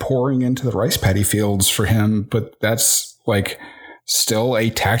like pouring into the rice paddy fields for him, but that's like still a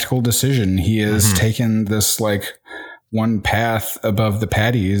tactical decision. He has taken this like one path above the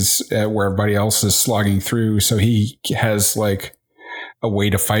paddies where everybody else is slogging through. So he has like a way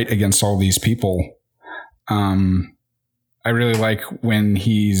to fight against all these people. I really like when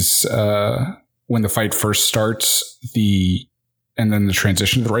when the fight first starts, and then the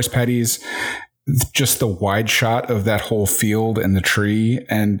transition to the rice paddies, just the wide shot of that whole field and the tree.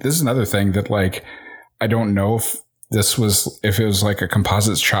 And this is another thing that like, I don't know if it was like a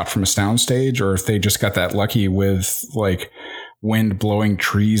composite shot from a soundstage or if they just got that lucky with like wind blowing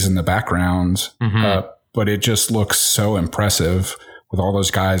trees in the background. But it just looks so impressive with all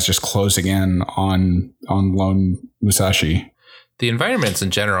those guys just closing in on lone Musashi. The environments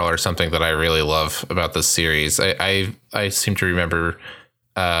in general are something that I really love about this series. I seem to remember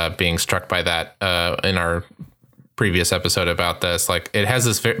being struck by that in our previous episode about this. Like it has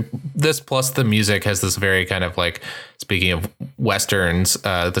this plus the music has this very kind of like, speaking of Westerns,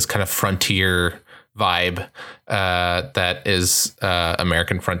 this kind of frontier vibe that is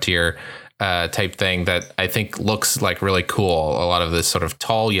American frontier type thing that I think looks like really cool. A lot of this sort of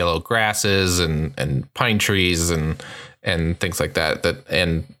tall yellow grasses and pine trees and things like that.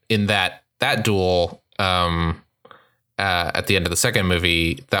 And in that duel, at the end of the second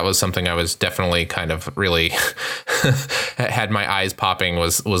movie, that was something I was definitely kind of really had my eyes popping,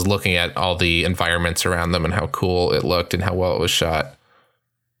 was looking at all the environments around them and how cool it looked and how well it was shot.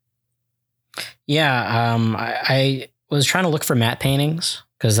 Yeah, I was trying to look for matte paintings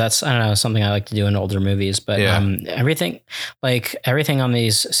because that's, I don't know, something I like to do in older movies. But everything on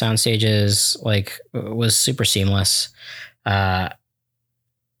these sound stages like was super seamless. And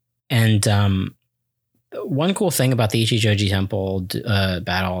one cool thing about the Ichijoji Temple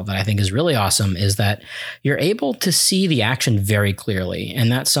battle that I think is really awesome is that you're able to see the action very clearly, and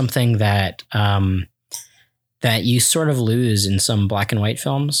that's something that that you sort of lose in some black and white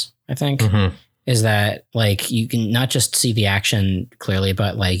films, I think. Mm-hmm. Is that like you can not just see the action clearly,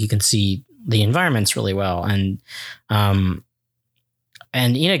 but like you can see the environments really well. And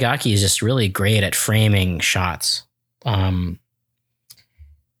Inagaki is just really great at framing shots. They're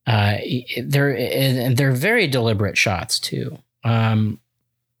very deliberate shots too.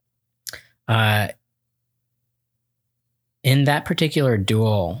 In that particular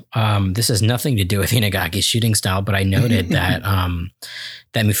duel, this has nothing to do with Inagaki's shooting style, but I noted that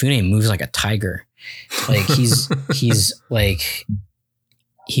that Mifune moves like a tiger. Like he's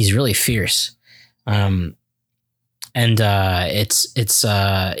really fierce. And it's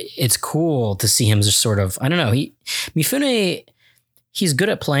cool to see him just sort of, I don't know, Mifune, he's good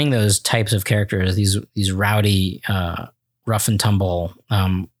at playing those types of characters, these rowdy, rough and tumble,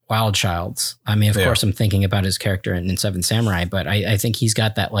 wild childs. I mean, of course, I'm thinking about his character in Seven Samurai, but I think he's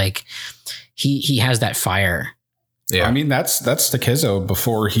got that, like, he has that fire. Yeah, I mean, that's Takezo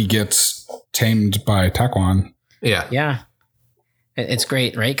before he gets tamed by Takuan. Yeah, yeah, it's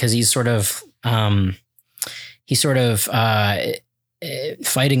great, right? Because he's sort of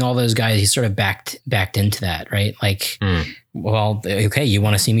fighting all those guys. He's sort of backed into that, right? Like, well, okay, you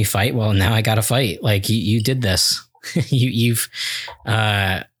want to see me fight? Well, now I got to fight. Like, you did this. You've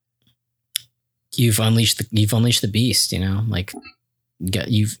unleashed the beast, you know, like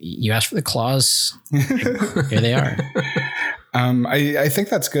you asked for the claws. Here they are. I think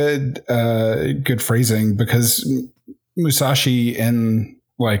that's good phrasing, because Musashi, in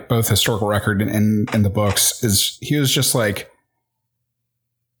like both historical record and in the books, he was just like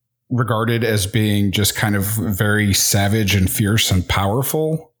regarded as being just kind of very savage and fierce and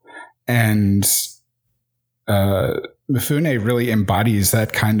powerful. And Mifune really embodies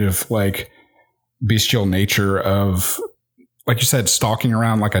that kind of like bestial nature of, like you said, stalking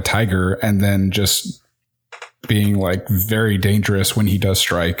around like a tiger and then just being like very dangerous when he does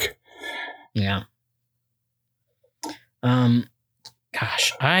strike. Yeah.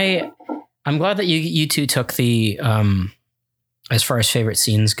 Gosh, I'm glad that you two took the, as far as favorite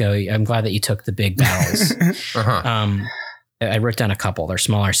scenes go, I'm glad that you took the big battles. I wrote down a couple. They're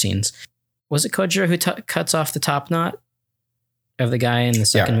smaller scenes. Was it Kojiro who cuts off the top knot of the guy in the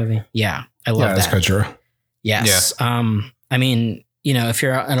second movie? Yeah, I love that. Yeah, that's Kojiro. Yes. Yeah. I mean, you know, if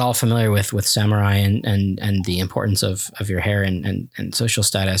you're at all familiar with samurai and the importance of your hair and social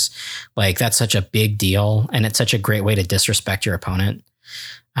status, like that's such a big deal, and it's such a great way to disrespect your opponent.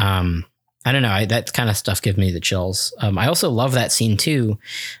 I don't know. That kind of stuff gives me the chills. I also love that scene too.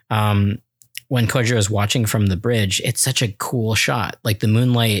 When Kojiro is watching from the bridge, it's such a cool shot. Like the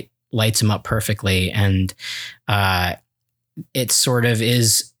moonlight lights him up perfectly, and it sort of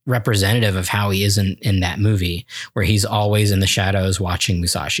is representative of how he is in that movie, where he's always in the shadows watching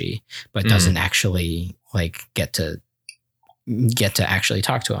Musashi, but doesn't actually like get to actually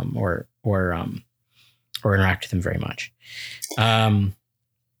talk to him or interact with him very much. I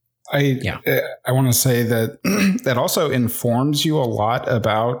want to say that also informs you a lot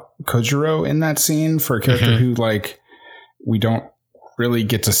about Kojiro in that scene, for a character who like we don't really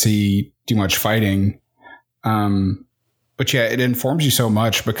get to see too much fighting. But yeah, it informs you so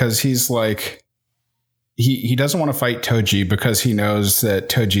much, because he's like, he doesn't want to fight Toji because he knows that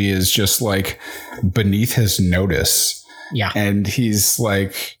Toji is just like beneath his notice. Yeah. And he's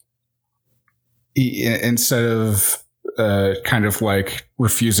like, instead of kind of like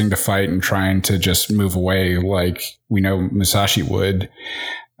refusing to fight and trying to just move away like we know Musashi would,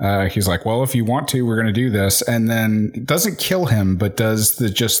 he's like, well, if you want to, we're going to do this. And then it doesn't kill him, but does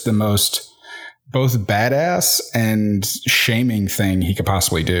the most both badass and shaming thing he could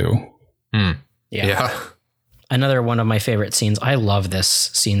possibly do. Yeah. Another one of my favorite scenes. I love this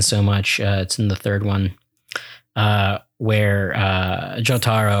scene so much. It's in the third one, where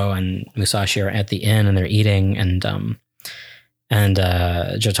Jotaro and Musashi are at the inn and they're eating, and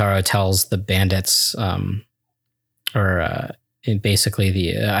Jotaro tells the bandits,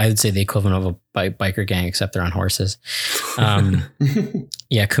 basically I would say the equivalent of a biker gang, except they're on horses.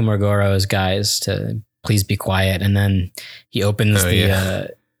 Kumagoro's guys to please be quiet. And then he opens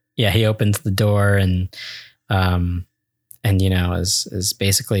he opens the door and is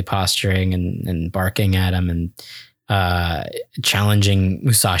basically posturing and barking at him and challenging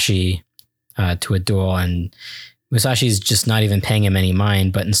Musashi to a duel. And Musashi's just not even paying him any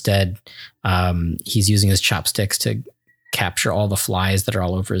mind, but instead he's using his chopsticks to capture all the flies that are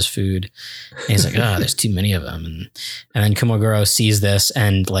all over his food. And he's like, there's too many of them. And then Komoguro sees this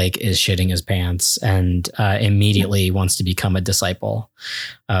and like is shitting his pants and immediately wants to become a disciple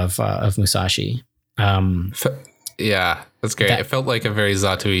of Musashi. Yeah, that's great. It felt like a very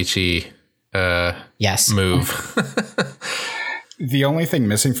Zatoichi move. The only thing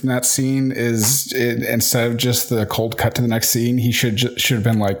missing from that scene is instead of just the cold cut to the next scene, he should have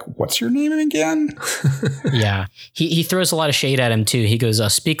been like, "What's your name again?" Yeah, he throws a lot of shade at him too. He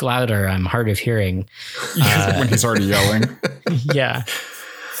goes, "Speak louder, I'm hard of hearing." When he's already yelling. Yeah.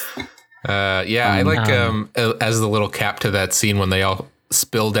 I like as the little cap to that scene when they all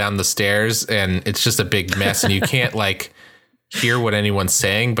spill down the stairs and it's just a big mess and you can't like hear what anyone's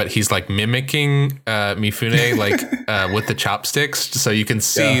saying, but he's like mimicking Mifune like with the chopsticks, so you can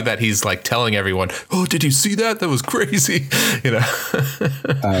see that he's like telling everyone, "Oh, did you see that? That was crazy." You know.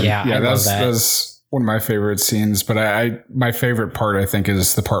 That's one of my favorite scenes. But my favorite part, I think,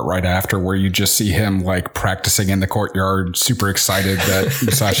 is the part right after where you just see him like practicing in the courtyard, super excited that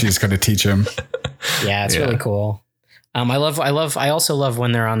Musashi is going to teach him. Yeah, it's really cool. I also love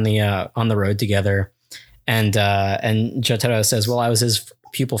when they're on the road together. And Jotaro says, "Well, I was his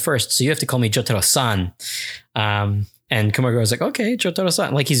pupil first, so you have to call me Jotaro-san." And Komoguro like, "Okay,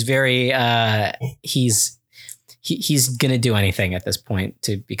 Jotaro-san." Like he's very he's gonna do anything at this point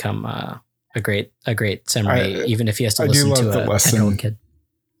to become a great samurai, even if he has to listen to a 10-year-old kid.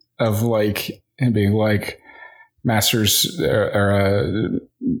 Of like him being like, masters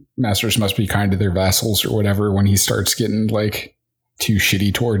must be kind to their vassals or whatever. When he starts getting like too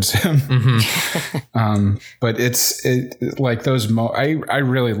shitty towards him. Mm-hmm. But it's like those I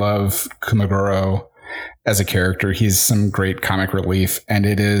really love Komoguro as a character. He's some great comic relief, and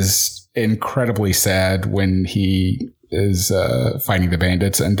it is incredibly sad when he is fighting the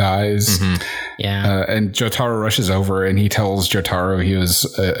bandits and dies. Mm-hmm. Yeah. And Jotaro rushes over and he tells Jotaro he was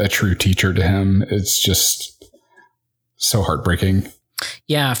a true teacher to him. It's just so heartbreaking.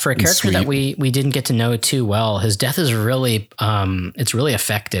 Yeah, for a character that we didn't get to know too well, his death is really it's really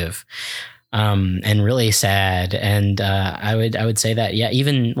effective and really sad. And I would say that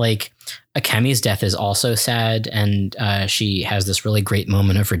even like Akemi's death is also sad, and she has this really great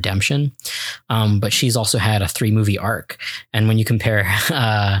moment of redemption. But she's also had a 3-movie arc, and when you compare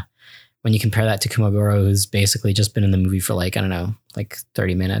that to Komoguro, who's basically just been in the movie for like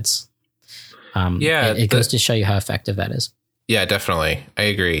 30 minutes, it goes to show you how effective that is. Yeah, definitely. I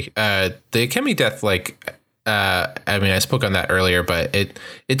agree. The Akemi death, I spoke on that earlier, but it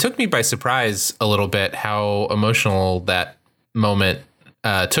took me by surprise a little bit how emotional that moment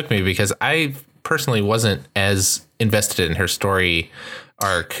took me, because I personally wasn't as invested in her story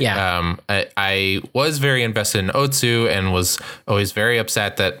arc. Yeah. I was very invested in Otsu and was always very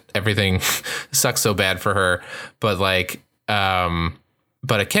upset that everything sucks so bad for her. But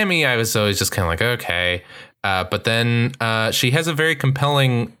Akemi, I was always just kind of like, okay. But then she has a very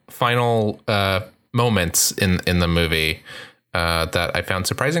compelling final moments in the movie that I found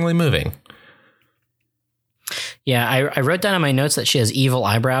surprisingly moving. Yeah, I wrote down in my notes that she has evil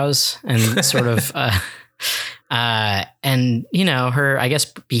eyebrows and sort of, and her, I guess,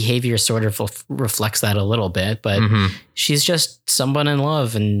 behavior sort of reflects that a little bit. But she's just someone in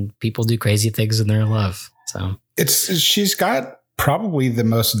love, and people do crazy things in their love. So she's got probably the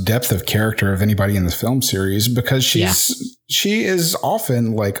most depth of character of anybody in the film series, because she is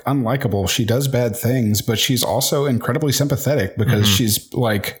often like unlikable. She does bad things, but she's also incredibly sympathetic because she's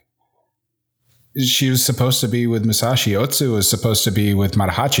like, she was supposed to be with Musashi. Otsu was supposed to be with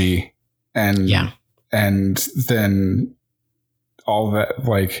Marahachi. And then all that,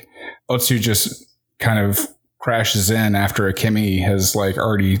 like Otsu just kind of crashes in after Akemi has like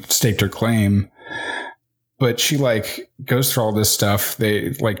already staked her claim. But she like goes through all this stuff. They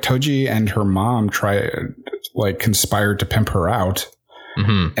like Toji and her mom conspire to pimp her out.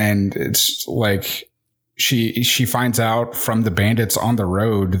 And it's like she finds out from the bandits on the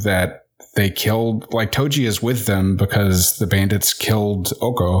road that they killed, like Toji is with them because the bandits killed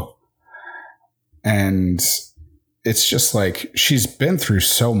Oko. And it's just like, she's been through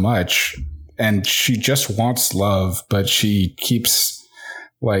so much and she just wants love, but she keeps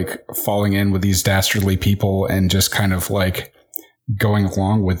like falling in with these dastardly people and just kind of like going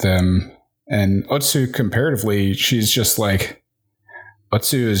along with them. And Otsu, comparatively, she's just like,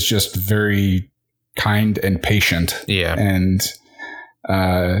 Otsu is just very kind and patient. Yeah. And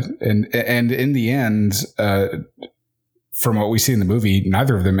in the end, from what we see in the movie,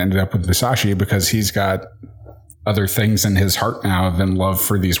 neither of them ended up with Musashi because he's got other things in his heart now than love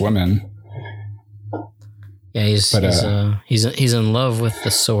for these women. Yeah, he's in love with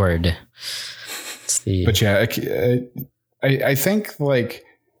the sword. But yeah, I think like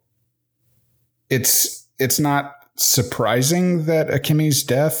it's not surprising that Akemi's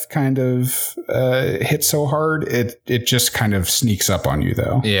death kind of hit so hard. It just kind of sneaks up on you,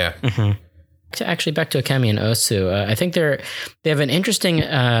 though. Yeah. Mm-hmm. Actually, back to Akemi and Osu. I think they have an interesting.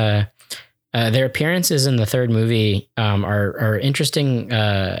 Their appearances in the third movie are interesting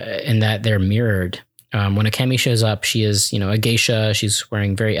in that they're mirrored. When Akemi shows up, she is, a geisha. She's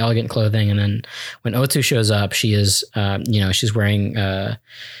wearing very elegant clothing, and then when Osu shows up, she is, she's wearing her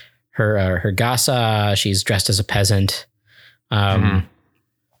gasa. She's dressed as a peasant.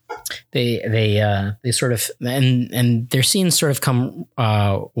 They sort of and their scenes sort of come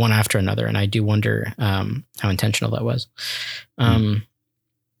one after another, and I do wonder how intentional that was.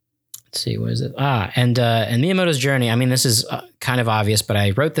 Let's see, what is it? And Miyamoto's journey. I mean, this is kind of obvious, but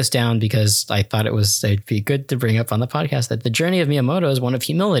I wrote this down because I thought it'd be good to bring up on the podcast that the journey of Miyamoto is one of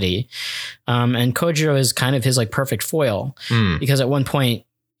humility, and Kojiro is kind of his like perfect foil because at one point,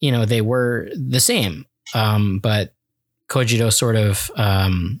 they were the same, but Kojiro sort of,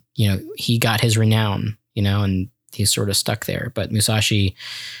 he got his renown, and he's sort of stuck there. But Musashi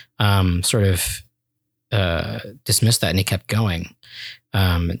sort of dismissed that, and he kept going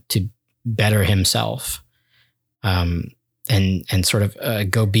to better himself, and sort of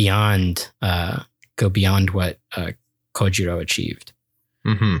go beyond what Kojiro achieved.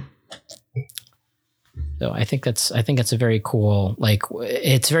 Mm-hmm. So I think that's a very cool. Like,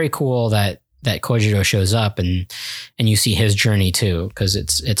 it's very cool that Kojiro shows up and you see his journey too, because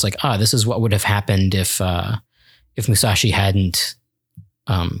it's like, this is what would have happened if Musashi hadn't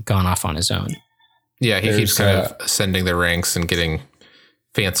gone off on his own. Yeah, he keeps kind of ascending the ranks and getting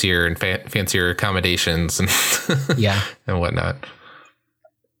fancier and fancier accommodations and and whatnot.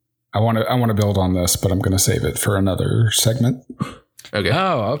 I want to build on this, but I'm going to save it for another segment. Okay.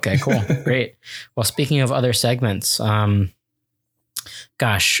 Oh, okay, cool, great. Well, speaking of other segments, we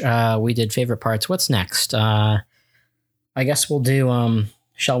did favorite parts. What's next? I guess we'll do.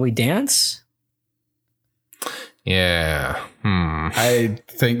 Shall we dance? Yeah. I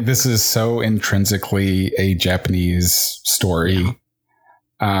think this is so intrinsically a Japanese story,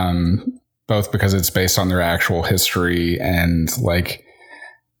 both because it's based on their actual history and like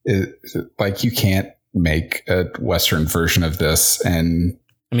you can't make a Western version of this. And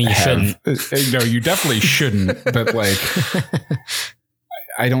I mean, you shouldn't. No, you definitely shouldn't. But like,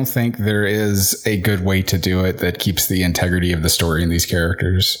 I don't think there is a good way to do it that keeps the integrity of the story and these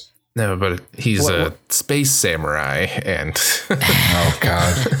characters. No, but he's a space samurai, and oh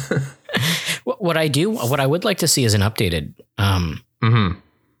god. What I would like to see is an updated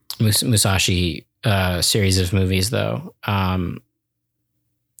Musashi series of movies, though.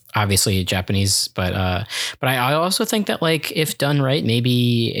 Obviously Japanese, but I also think that like if done right,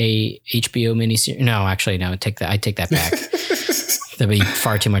 maybe a HBO miniseries. No, actually, no. I take that back. There'd be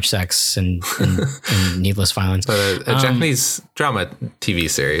far too much sex and needless violence. But a Japanese drama TV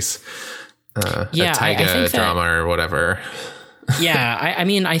series, a taiga drama or whatever. Yeah, I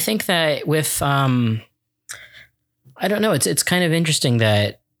mean, I think that with I don't know. It's kind of interesting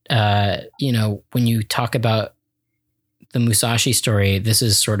that when you talk about the Musashi story, this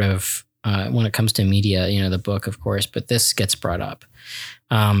is sort of when it comes to media, the book, of course, but this gets brought up,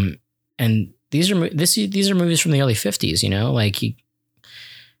 and these are movies from the early 50s. Like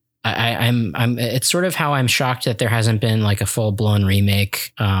I'm it's sort of how I'm shocked that there hasn't been like a full blown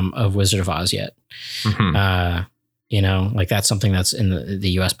remake of Wizard of Oz yet. Mm-hmm. Like that's something that's in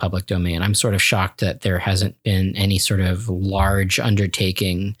the US public domain. I'm sort of shocked that there hasn't been any sort of large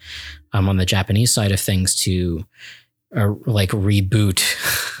undertaking on the Japanese side of things to like reboot,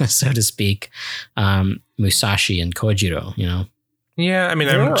 so to speak, Musashi and Kojiro, Yeah, I mean,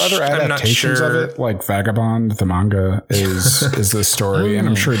 there are other adaptations of it, like Vagabond, the manga is the story, and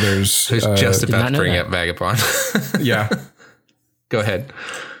I'm sure there's. I was just about to bring up Vagabond. Yeah, go ahead.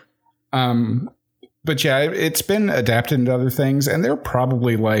 But yeah, it's been adapted into other things, and there are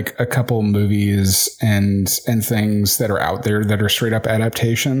probably like a couple movies and things that are out there that are straight up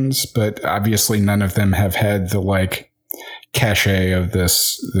adaptations, but obviously none of them have had the like cachet of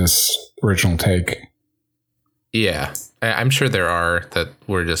this original take. Yeah. I'm sure there are that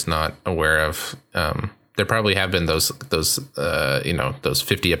we're just not aware of. There probably have been those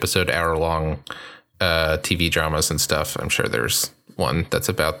 50 episode hour long TV dramas and stuff. I'm sure there's one that's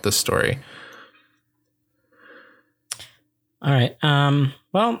about this story. All right.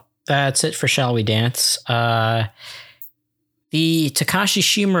 Well, that's it for Shall We Dance. The Takashi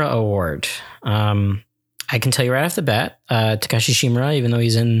Shimura Award. I can tell you right off the bat, Takashi Shimura, even though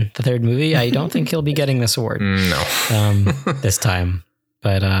he's in the third movie, I don't think he'll be getting this award. No. This time.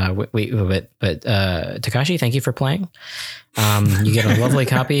 But Takashi, thank you for playing. You get a lovely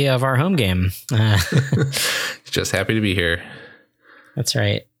copy of our home game. Just happy to be here. That's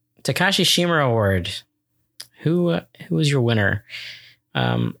right. Takashi Shimura Award. Who was your winner?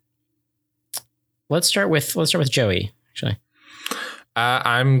 Let's start with Joey, actually.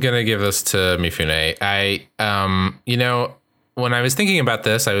 I'm gonna give this to Mifune. When I was thinking about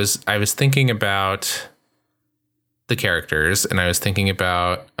this, I was thinking about the characters, and I was thinking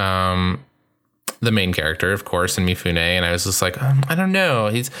about the main character, of course, and Mifune, and I was just like, I don't know.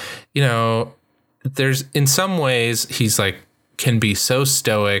 He's, there's in some ways he's like can be so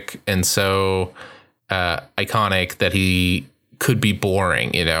stoic and so iconic that he could be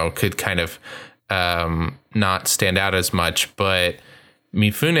boring, could kind of not stand out as much, but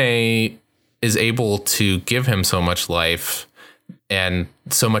Mifune is able to give him so much life and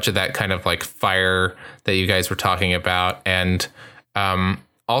so much of that kind of like fire that you guys were talking about. And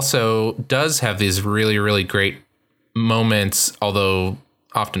also does have these really, really great moments, although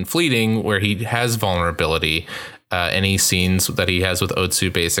often fleeting, where he has vulnerability. Any scenes that he has with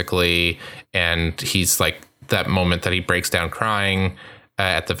Otsu, basically, and he's like that moment that he breaks down crying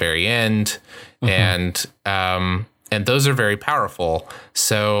at the very end, and those are very powerful.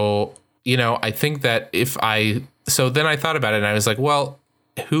 So I think that so then I thought about it, and I was like, well,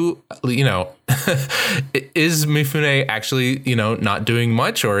 who is Mifune actually not doing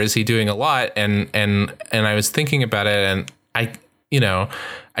much, or is he doing a lot? And I was thinking about it, and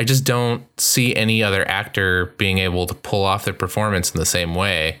I just don't see any other actor being able to pull off their performance in the same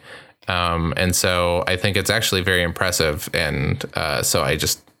way. And so I think it's actually very impressive. And so I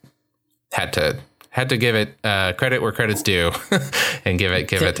just had to give it credit where credit's due and give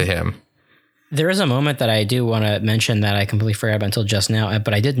it to him. There is a moment that I do want to mention that I completely forgot about until just now,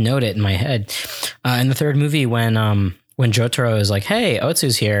 but I did note it in my head in the third movie when Jotaro is like, "Hey,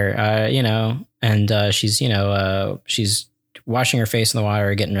 Otsu's here," and she's washing her face in the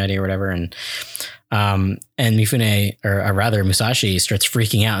water, getting ready or whatever, and Mifune, or rather Musashi, starts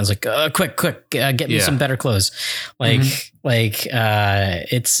freaking out and is like, quick, get me some better clothes.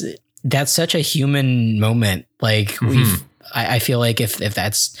 That's such a human moment. Like I feel like if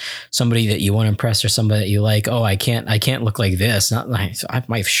that's somebody that you want to impress or somebody that you like, I can't look like this. Not like I have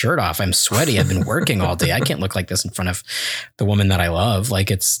my shirt off. I'm sweaty. I've been working all day. I can't look like this in front of the woman that I love.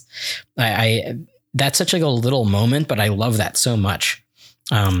 Like that's such like a little moment, but I love that so much.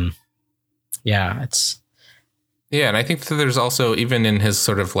 And I think that there's also, even in his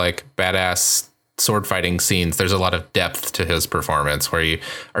sort of like badass sword fighting scenes, there's a lot of depth to his performance where you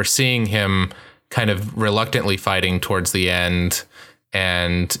are seeing him kind of reluctantly fighting towards the end.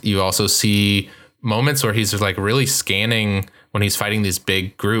 And you also see moments where he's like really scanning when he's fighting these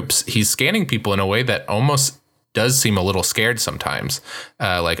big groups. He's scanning people in a way that almost does seem a little scared sometimes.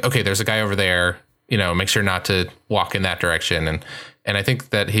 Like, okay, there's a guy over there, make sure not to walk in that direction. And I think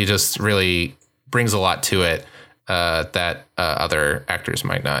that he just really brings a lot to it that other actors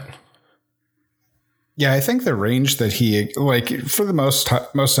might not. Yeah, I think the range that he, like, for the most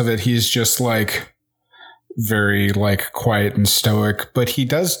of it, he's just like very like quiet and stoic, but he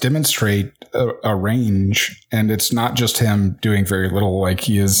does demonstrate a range, and it's not just him doing very little. Like,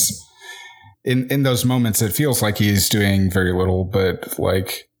 he is in those moments, it feels like he's doing very little, but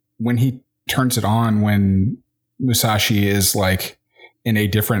like when he turns it on, when Musashi is like in a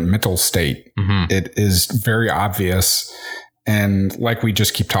different mental state, it is very obvious. And like we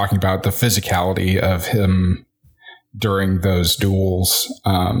just keep talking about, the physicality of him during those duels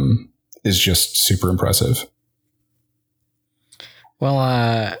is just super impressive.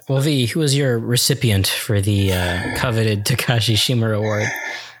 Well, V, who was your recipient for the coveted Takashi Shimura Award?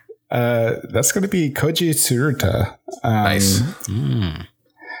 That's going to be Koji Tsuruta. Nice.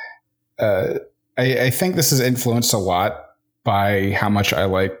 I think this is influenced a lot by how much I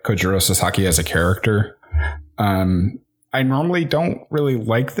like Kojiro Sasaki as a character. I normally don't really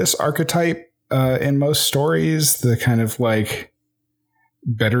like this archetype in most stories, the kind of like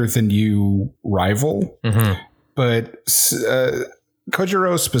better than you rival. But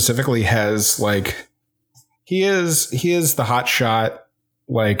Kojiro specifically has like, he is the hot shot.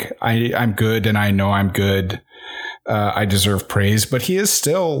 Like, I'm good and I know I'm good. I deserve praise, but he is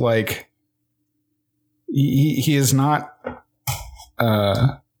still like, he is not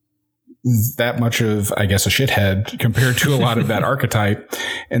that much of, I guess, a shithead compared to a lot of that archetype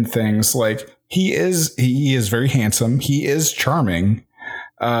and things. Like, he is very handsome. He is charming.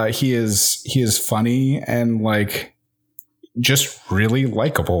 He is funny and like just really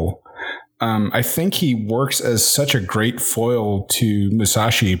likable. I think he works as such a great foil to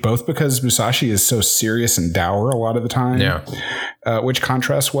Musashi, both because Musashi is so serious and dour a lot of the time, which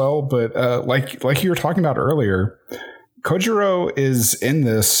contrasts well. But like you were talking about earlier, Kojiro is in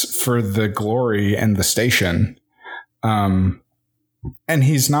this for the glory and the station. And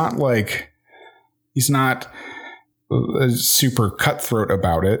he's not super cutthroat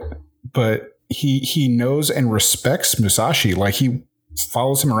about it, but he knows and respects Musashi. Like he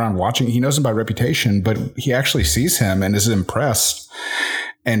follows him around watching. He knows him by reputation, but he actually sees him and is impressed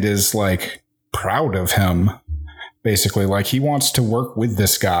and is like proud of him. Basically, like he wants to work with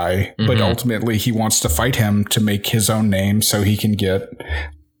this guy, but ultimately he wants to fight him to make his own name so he can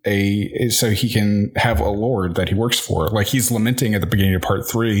have a lord that he works for. Like he's lamenting at the beginning of part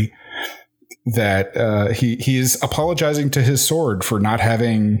 3 that he is apologizing to his sword for not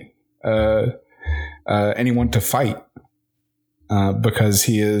having anyone to fight. Because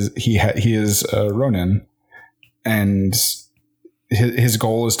he is Ronin, and his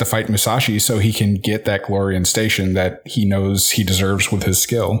goal is to fight Musashi so he can get that glory and station that he knows he deserves with his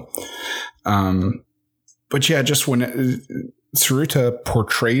skill. But yeah, just when Tsuruta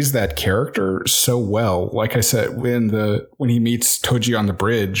portrays that character so well, like I said, when he meets Toji on the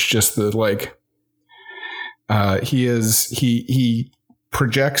bridge, just the like, he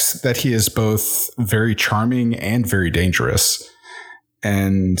projects that he is both very charming and very dangerous.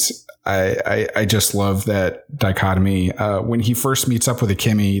 And I just love that dichotomy. When he first meets up with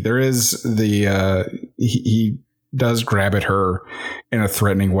Akemi, there is he does grab at her in a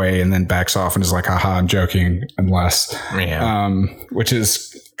threatening way and then backs off and is like, haha, I'm joking, unless, which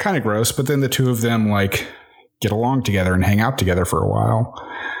is kind of gross. But then the two of them like get along together and hang out together for a while.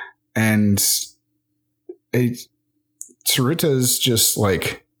 And Tsuruta's just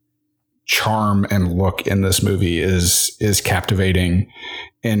like charm and look in this movie is captivating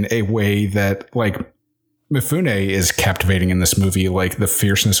in a way that like Mifune is captivating in this movie, like the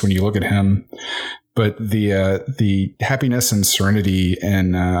fierceness when you look at him, but the happiness and serenity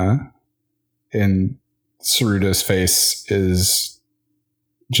in Tsuruta's face is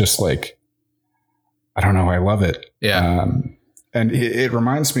just like, I don't know, I love it. And it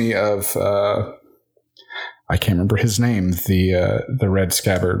reminds me of I can't remember his name. The red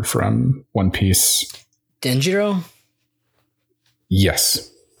scabbard from One Piece. Denjiro? Yes.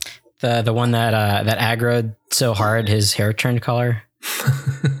 The one that aggroed so hard his hair turned color.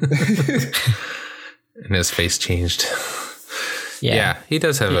 And his face changed. Yeah, he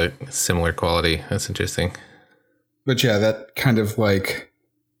does have a similar quality. That's interesting. But yeah, that kind of like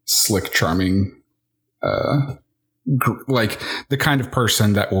slick, charming, like the kind of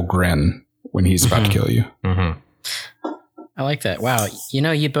person that will grin when he's about to kill you. I like that. Wow. You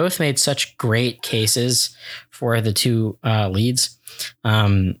know, you both made such great cases for the two leads.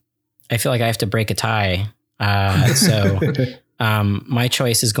 I feel like I have to break a tie. So my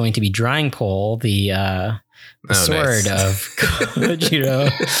choice is going to be Drying Pole, the sword of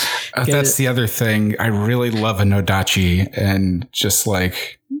Kojiro. That's the other thing. I really love a Nodachi, and just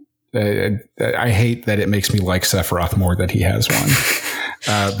like I hate that it makes me like Sephiroth more that he has one.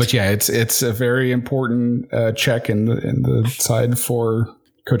 But yeah, it's a very important check in the side for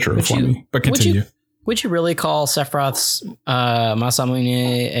Kojiro for me. But continue. Would you really call Sephiroth's Masamune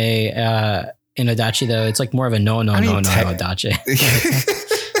a Inodachi though? It's like more of a no Dachi.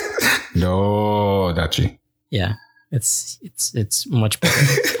 No Dachi. Yeah, it's much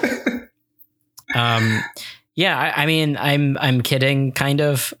better. Yeah, I mean, I'm kidding, kind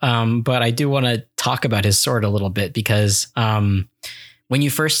of, but I do want to talk about his sword a little bit because when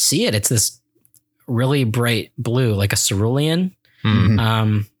you first see it, it's this really bright blue, like a cerulean,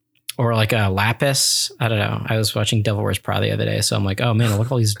 or like a lapis. I don't know. I was watching Devil Wears Prada the other day, so I'm like, oh man, look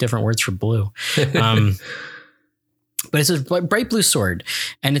at all these different words for blue. But it's a bright blue sword,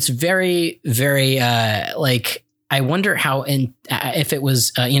 and it's very, very like. I wonder how if it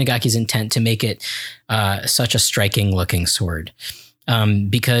was Inagaki's intent to make it such a striking looking sword,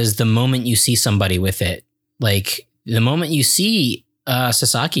 because the moment you see somebody with it, like the moment you see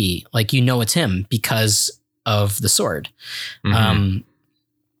Sasaki, like you know it's him because of the sword.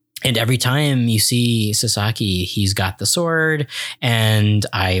 And every time you see Sasaki, he's got the sword, and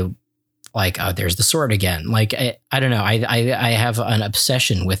I like, oh, there's the sword again. Like I don't know. I have an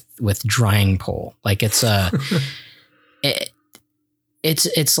obsession with Drying Pole. Like it's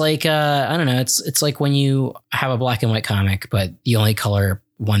it's like I don't know. It's like when you have a black and white comic, but you only color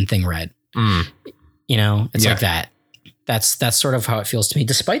one thing red. You know, it's like that. That's sort of how it feels to me,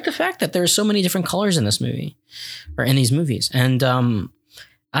 despite the fact that there's so many different colors in this movie or in these movies. And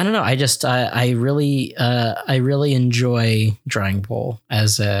I don't know. I really enjoy Drawing Pole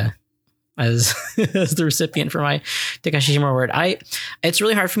as the recipient for my Takashi Shimura award. It's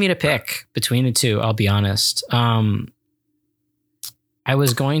really hard for me to pick between the two. I'll be honest. I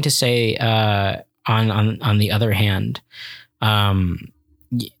was going to say on the other hand, rather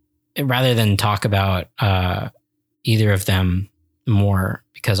than talk about either of them more,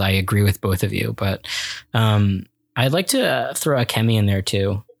 because I agree with both of you, but I'd like to throw Akemi in there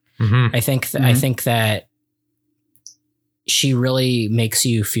too. Mm-hmm. I think that she really makes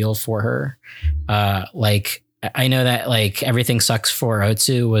you feel for her. Like, I know that like Everything Sucks for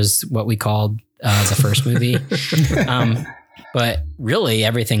Otsu was what we called the first movie. But really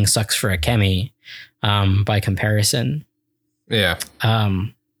everything sucks for Akemi by comparison. Yeah.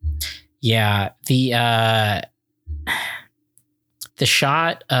 Yeah. The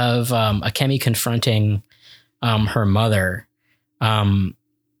shot of Akemi confronting her mother,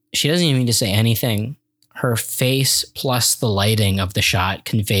 she doesn't even need to say anything. Her face plus the lighting of the shot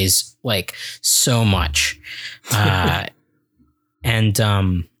conveys like so much. And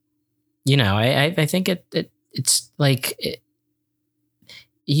you know, I think it's like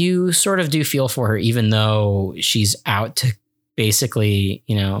you sort of do feel for her, even though she's out to basically,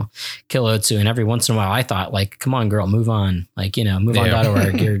 you know, kill Otsu. And every once in a while I thought like, come on, girl, move on. Like, you know, move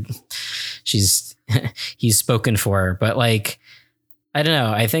on.org. He's spoken for her. But like, I don't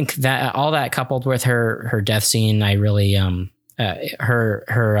know. I think that all that coupled with her death scene, I really, her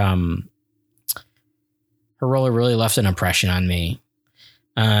role really left an impression on me.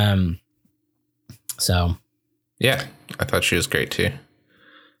 So yeah, I thought she was great too.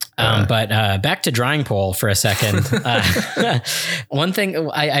 But back to Drawing Pole for a second. One thing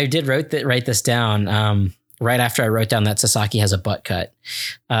I did write this down right after I wrote down that Sasaki has a butt cut.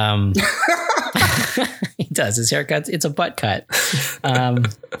 He does. His haircut, it's a butt cut.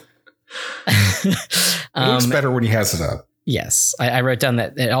 It looks better when he has it up. Yes. I wrote down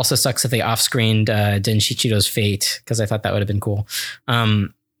that it also sucks that they off-screened Denshichiro's fate, because I thought that would have been cool.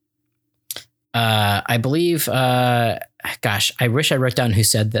 I believe, gosh, I wish I wrote down who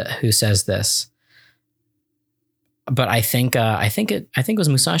says this, but I think it was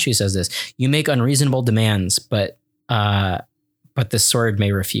Musashi who says this. You make unreasonable demands, but the sword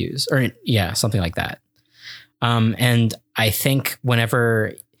may refuse, or yeah, something like that. And I think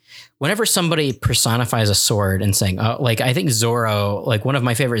whenever somebody personifies a sword and saying, oh, like, I think Zoro, like one of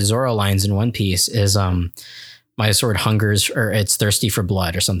my favorite Zoro lines in One Piece is, my sword hungers, or it's thirsty for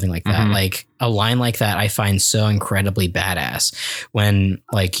blood, or something like that. Mm-hmm. Like a line like that, I find so incredibly badass when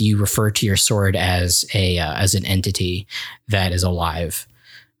like you refer to your sword as an entity that is alive.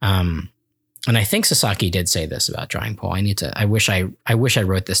 And I think Sasaki did say this about Drawing Pole. I wish I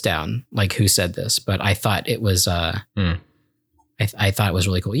wrote this down, like who said this, but I thought it was, I thought it was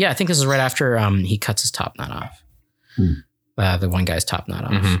really cool. Yeah. I think this is right after, he cuts his top knot off. The one guy's top knot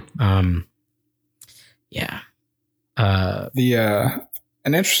off. Mm-hmm. Yeah. An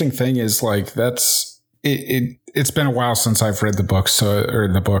interesting thing is like it's been a while since I've read the book,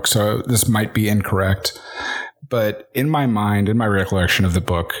 so this might be incorrect, but in my mind, in my recollection of the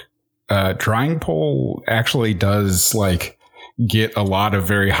book, Drawing Pole actually does like get a lot of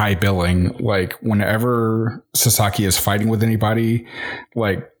very high billing. Like whenever Sasaki is fighting with anybody,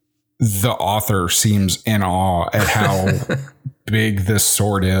 like the author seems in awe at how big this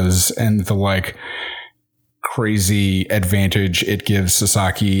sword is and the like crazy advantage it gives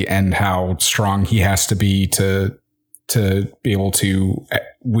Sasaki and how strong he has to be to be able to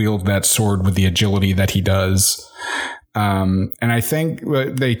wield that sword with the agility that he does. And I think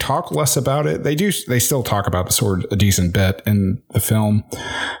they talk less about it. They still talk about the sword a decent bit in the film,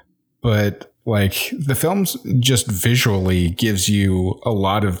 but like the film's just visually gives you a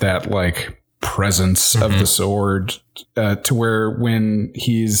lot of that like presence of the sword, to where when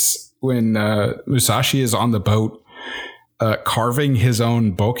Musashi is on the boat, carving his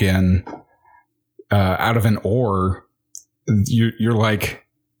own bokken out of an oar, you're like,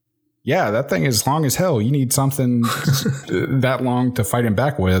 yeah, that thing is long as hell. You need something that long to fight him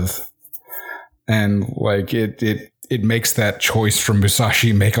back with. And like it makes that choice from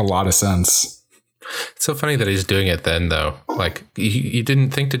Musashi make a lot of sense. It's so funny that he's doing it then, though. Like, you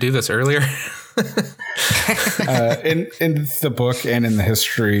didn't think to do this earlier? In the book and in the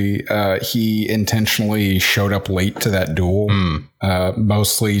history, he intentionally showed up late to that duel,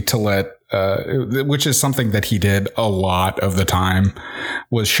 mostly to let, which is something that he did a lot of the time,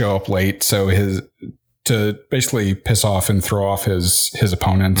 was show up late. So to basically piss off and throw off his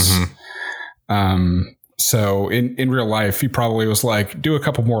opponents. So in real life, he probably was like, do a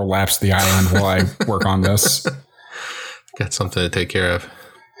couple more laps of the island while I work on this. Got something to take care of.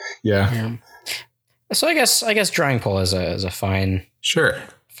 Yeah. So I guess drawing pole is a fine choice.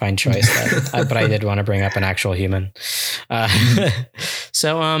 But I did want to bring up an actual human.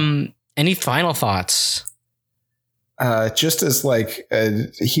 So any final thoughts? Just as like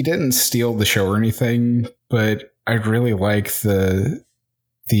he didn't steal the show or anything, but I really like the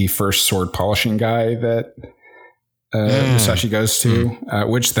first sword polishing guy that Musashi goes to,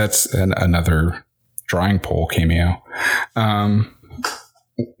 which that's another drawing pole cameo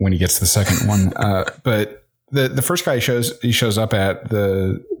when he gets to the second one. But the first guy he shows up at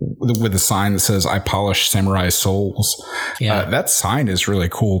with a sign that says "I polish samurai souls." Yeah, that sign is really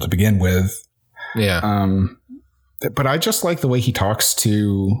cool to begin with. Yeah. But I just like the way he talks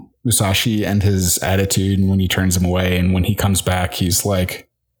to Musashi and his attitude, and when he turns him away, and when he comes back, he's like,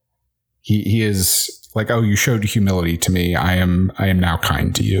 he is like, "Oh, you showed humility to me. I am now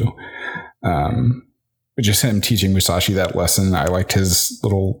kind to you." But just him teaching Musashi that lesson, I liked his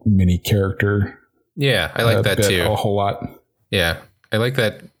little mini character. Yeah, I like that too. A whole lot. Yeah, I like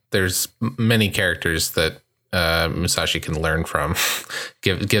that. There's many characters that Musashi can learn from.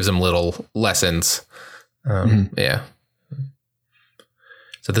 Gives him little lessons. Yeah.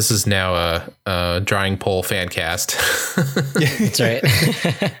 So this is now a drawing pole fan cast. That's right.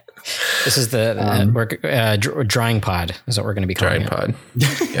 This is the drawing pod is what we're going to be calling drawing pod.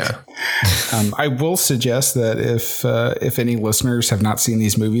 Yeah. I will suggest that if any listeners have not seen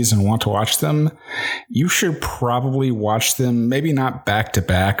these movies and want to watch them, you should probably watch them, maybe not back to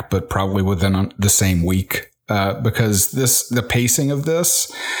back, but probably within the same week. Because the pacing of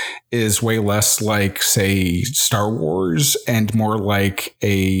this is way less like, say, Star Wars and more like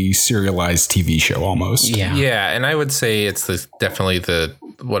a serialized TV show almost. Yeah. And I would say it's definitely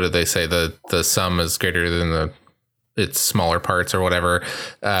what do they say? The sum is greater than its smaller parts or whatever.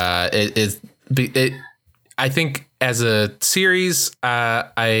 I think as a series,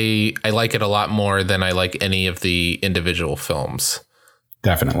 I like it a lot more than I like any of the individual films.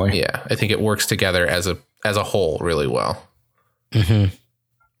 Definitely. Yeah. I think it works together as a whole really well. Mm-hmm.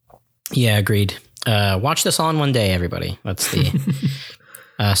 Yeah, agreed. Watch this all in one day, everybody. That's the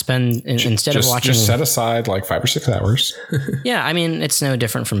instead of watching. Just set aside like 5 or 6 hours. Yeah, I mean, it's no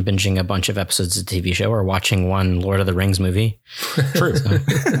different from binging a bunch of episodes of a TV show or watching one Lord of the Rings movie. True. So,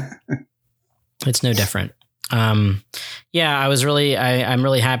 it's no different. Yeah, I'm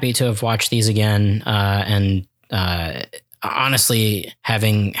really happy to have watched these again, and honestly,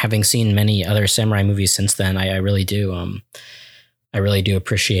 having seen many other samurai movies since then, I really do. I really do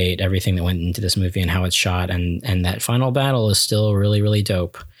appreciate everything that went into this movie and how it's shot, and that final battle is still really, really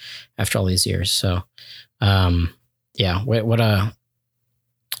dope after all these years. So, yeah, what a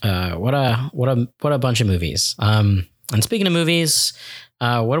bunch of movies. And speaking of movies,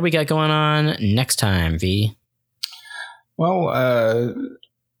 what do we got going on next time, V? Well,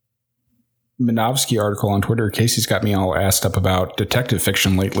 Minovsky article on Twitter, Casey's got me all asked up about detective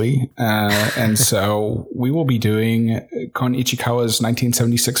fiction lately. And so we will be doing Kon Ichikawa's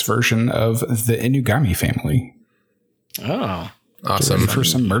 1976 version of the Inugami family. Oh, awesome. For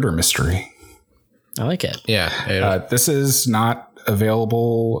some murder mystery. I like it. Yeah. This is not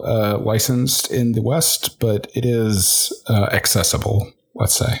available licensed in the West, but it is accessible,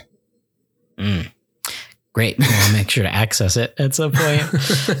 let's say. Great. I'll make sure to access it at some point.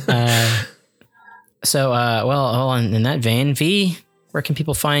 So, well, in that vein, V, where can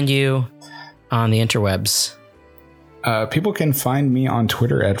people find you on the interwebs? People can find me on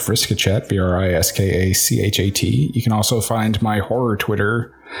Twitter at Friskachat, Briskachat. You can also find my horror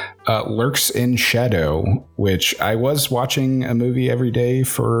Twitter, Lurks in Shadow, which I was watching a movie every day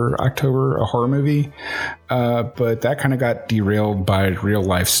for October, a horror movie, but that kind of got derailed by real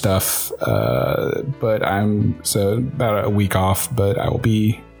life stuff. But I'm about a week off, but I will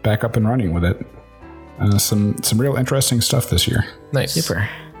be back up and running with it. Some real interesting stuff this year. Nice. Super.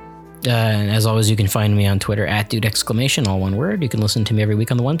 And as always, you can find me on Twitter at @dude!, all one word. You can listen to me every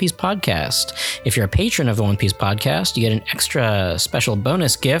week on the One Piece Podcast. If you're a patron of the One Piece Podcast, you get an extra special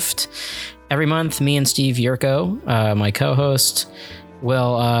bonus gift. Every month, me and Steve Yurko, my co-host,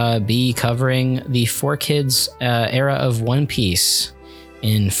 will be covering the 4Kids era of One Piece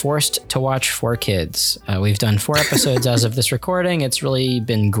in Forced to Watch 4Kids. We've done 4 episodes as of this recording. It's really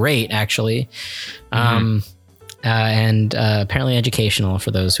been great, actually. And apparently educational for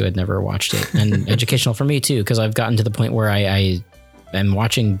those who had never watched it, and educational for me too, because I've gotten to the point where I am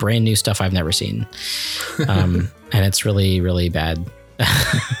watching brand new stuff I've never seen, and it's really, really bad.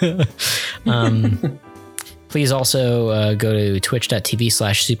 Please also go to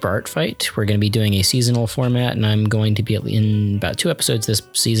twitch.tv/superartfight. We're going to be doing a seasonal format, and I'm going to be in about 2 episodes this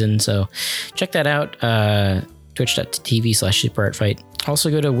season, so check that out. Twitch.tv/superartfight.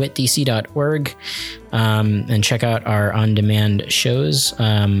 Also go to witdc.org and check out our on-demand shows.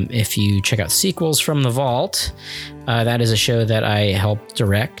 If you check out Sequels from the Vault, that is a show that I help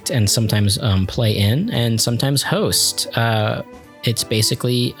direct and sometimes play in and sometimes host. It's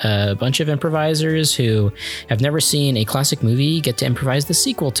basically a bunch of improvisers who have never seen a classic movie get to improvise the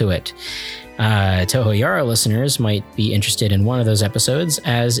sequel to it. Toho Yaro listeners might be interested in one of those episodes,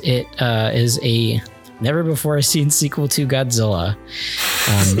 as it is a never-before-seen sequel to Godzilla,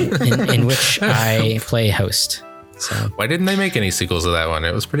 in which I play host. So why didn't they make any sequels of that one?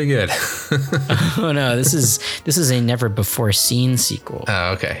 It was pretty good. Oh no, this is a never-before-seen sequel.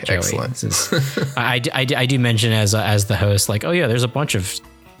 Oh, okay, Joey. Excellent. I do mention as the host, like, oh yeah, there's a bunch of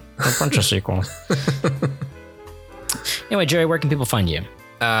sequels. Anyway, Joey, where can people find you?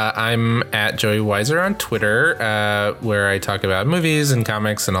 I'm at Joey Weiser on Twitter, where I talk about movies and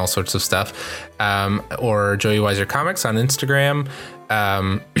comics and all sorts of stuff, or Joey Weiser Comics on Instagram,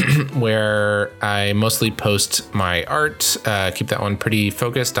 where I mostly post my art, keep that one pretty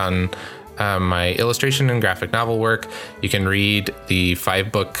focused on my illustration and graphic novel work. You can read the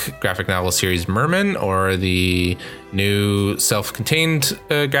 5-book graphic novel series Merman, or the new self-contained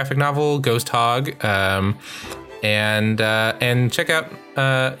graphic novel Ghost Hog, and check out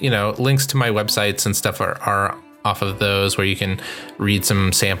links to my websites and stuff are off of those, where you can read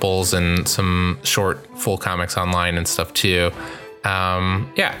some samples and some short full comics online and stuff too. As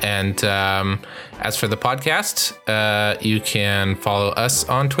for the podcast, you can follow us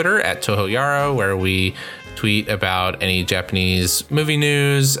on Twitter at Toho Yaro, where we tweet about any Japanese movie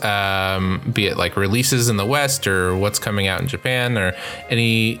news, be it like releases in the West or what's coming out in Japan, or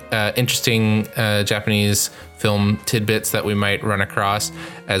any interesting Japanese film tidbits that we might run across,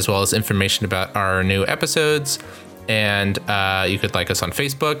 as well as information about our new episodes. And you could like us on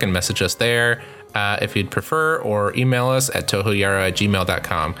Facebook and message us there if you'd prefer, or email us at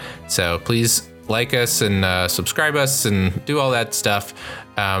tohoyaro@gmail.com. So please like us and subscribe us and do all that stuff.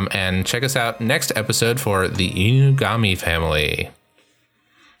 And check us out next episode for the Inugami family.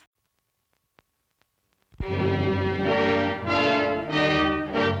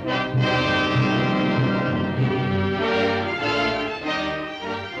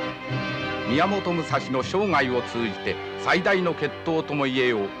 Miyamoto Musashi の生涯を通じて最大の決闘とも言え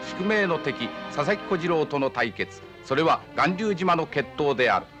よう宿命の敵佐々木小次郎との対決、それは巌流島の決闘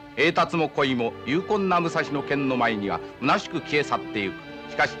である。栄達も恋も勇敢な武蔵の剣の前には虚しく消え去ってゆく。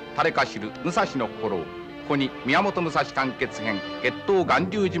しかし誰か知る武蔵の心を。ここに宮本武蔵完結編決闘巌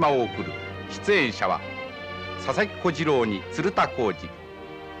流島を送る。出演者は佐々木小次郎に鶴田浩二、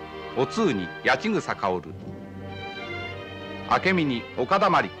お通に八千草薫、明美に岡田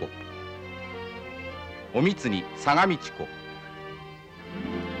真理子、おみつに相模知子、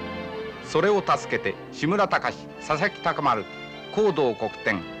それを助けて志村隆、佐々木高丸、高道国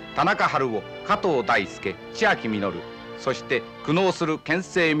天、田中春夫、加藤大輔、千秋実、そして苦悩する剣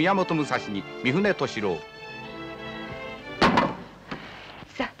聖宮本武蔵に三船敏郎。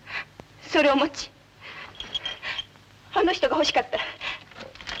さあ、それを持ち、あの人が欲しかったら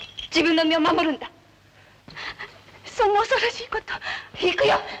自分の身を守るんだ。そんな恐ろしいこと、行く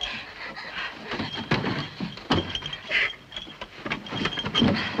よ。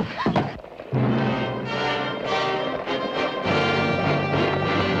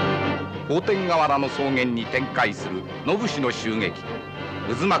法天河原の草原に展開する野武の襲撃、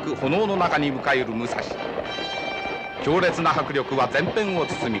渦巻く炎の中に迎える武蔵。強烈な迫力は全編を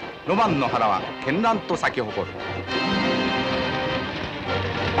包み、ロマンの花は絢爛と咲き誇る。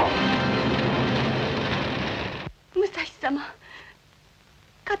武蔵様、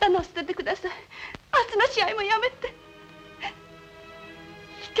刀を捨ててください。明日の試合もやめて。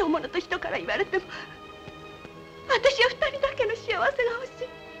卑怯者と人から言われても、私は2人だけの幸せが欲しい。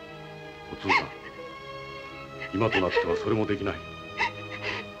お父さん、今となってはそれもできない。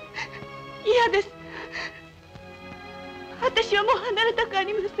嫌です。私はもう離れたくあ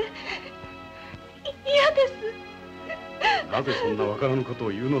りません。嫌です。なぜそんなわからぬことを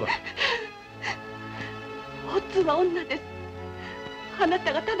言うのだ。おつは女です。あな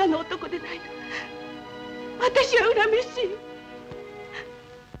たがただの男でないと私は恨めしい。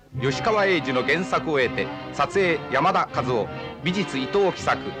吉川英治の原作を得て、撮影山田和夫、美術伊藤喜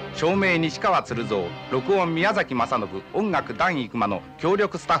作、照明西川鶴蔵、録音宮崎正信、音楽段生馬の協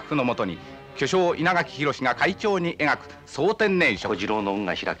力スタッフのもとに、巨匠稲垣宏が会長に描く総天然色。小次郎の運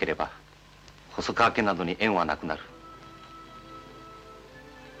が開ければ細川家などに縁はなくなる。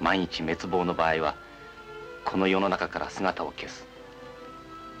万一滅亡の場合はこの世の中から姿を消す。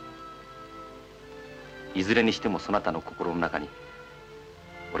いずれにしてもそなたの心の中に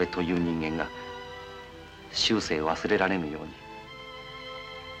俺という人間が終生忘れられぬように。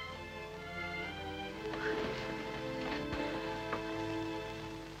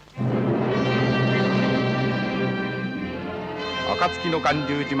暁の巌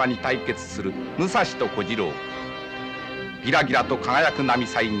流島に対決する武蔵と小次郎。ギラギラと輝く波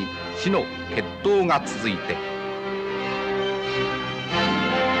祭に死の決闘が続いて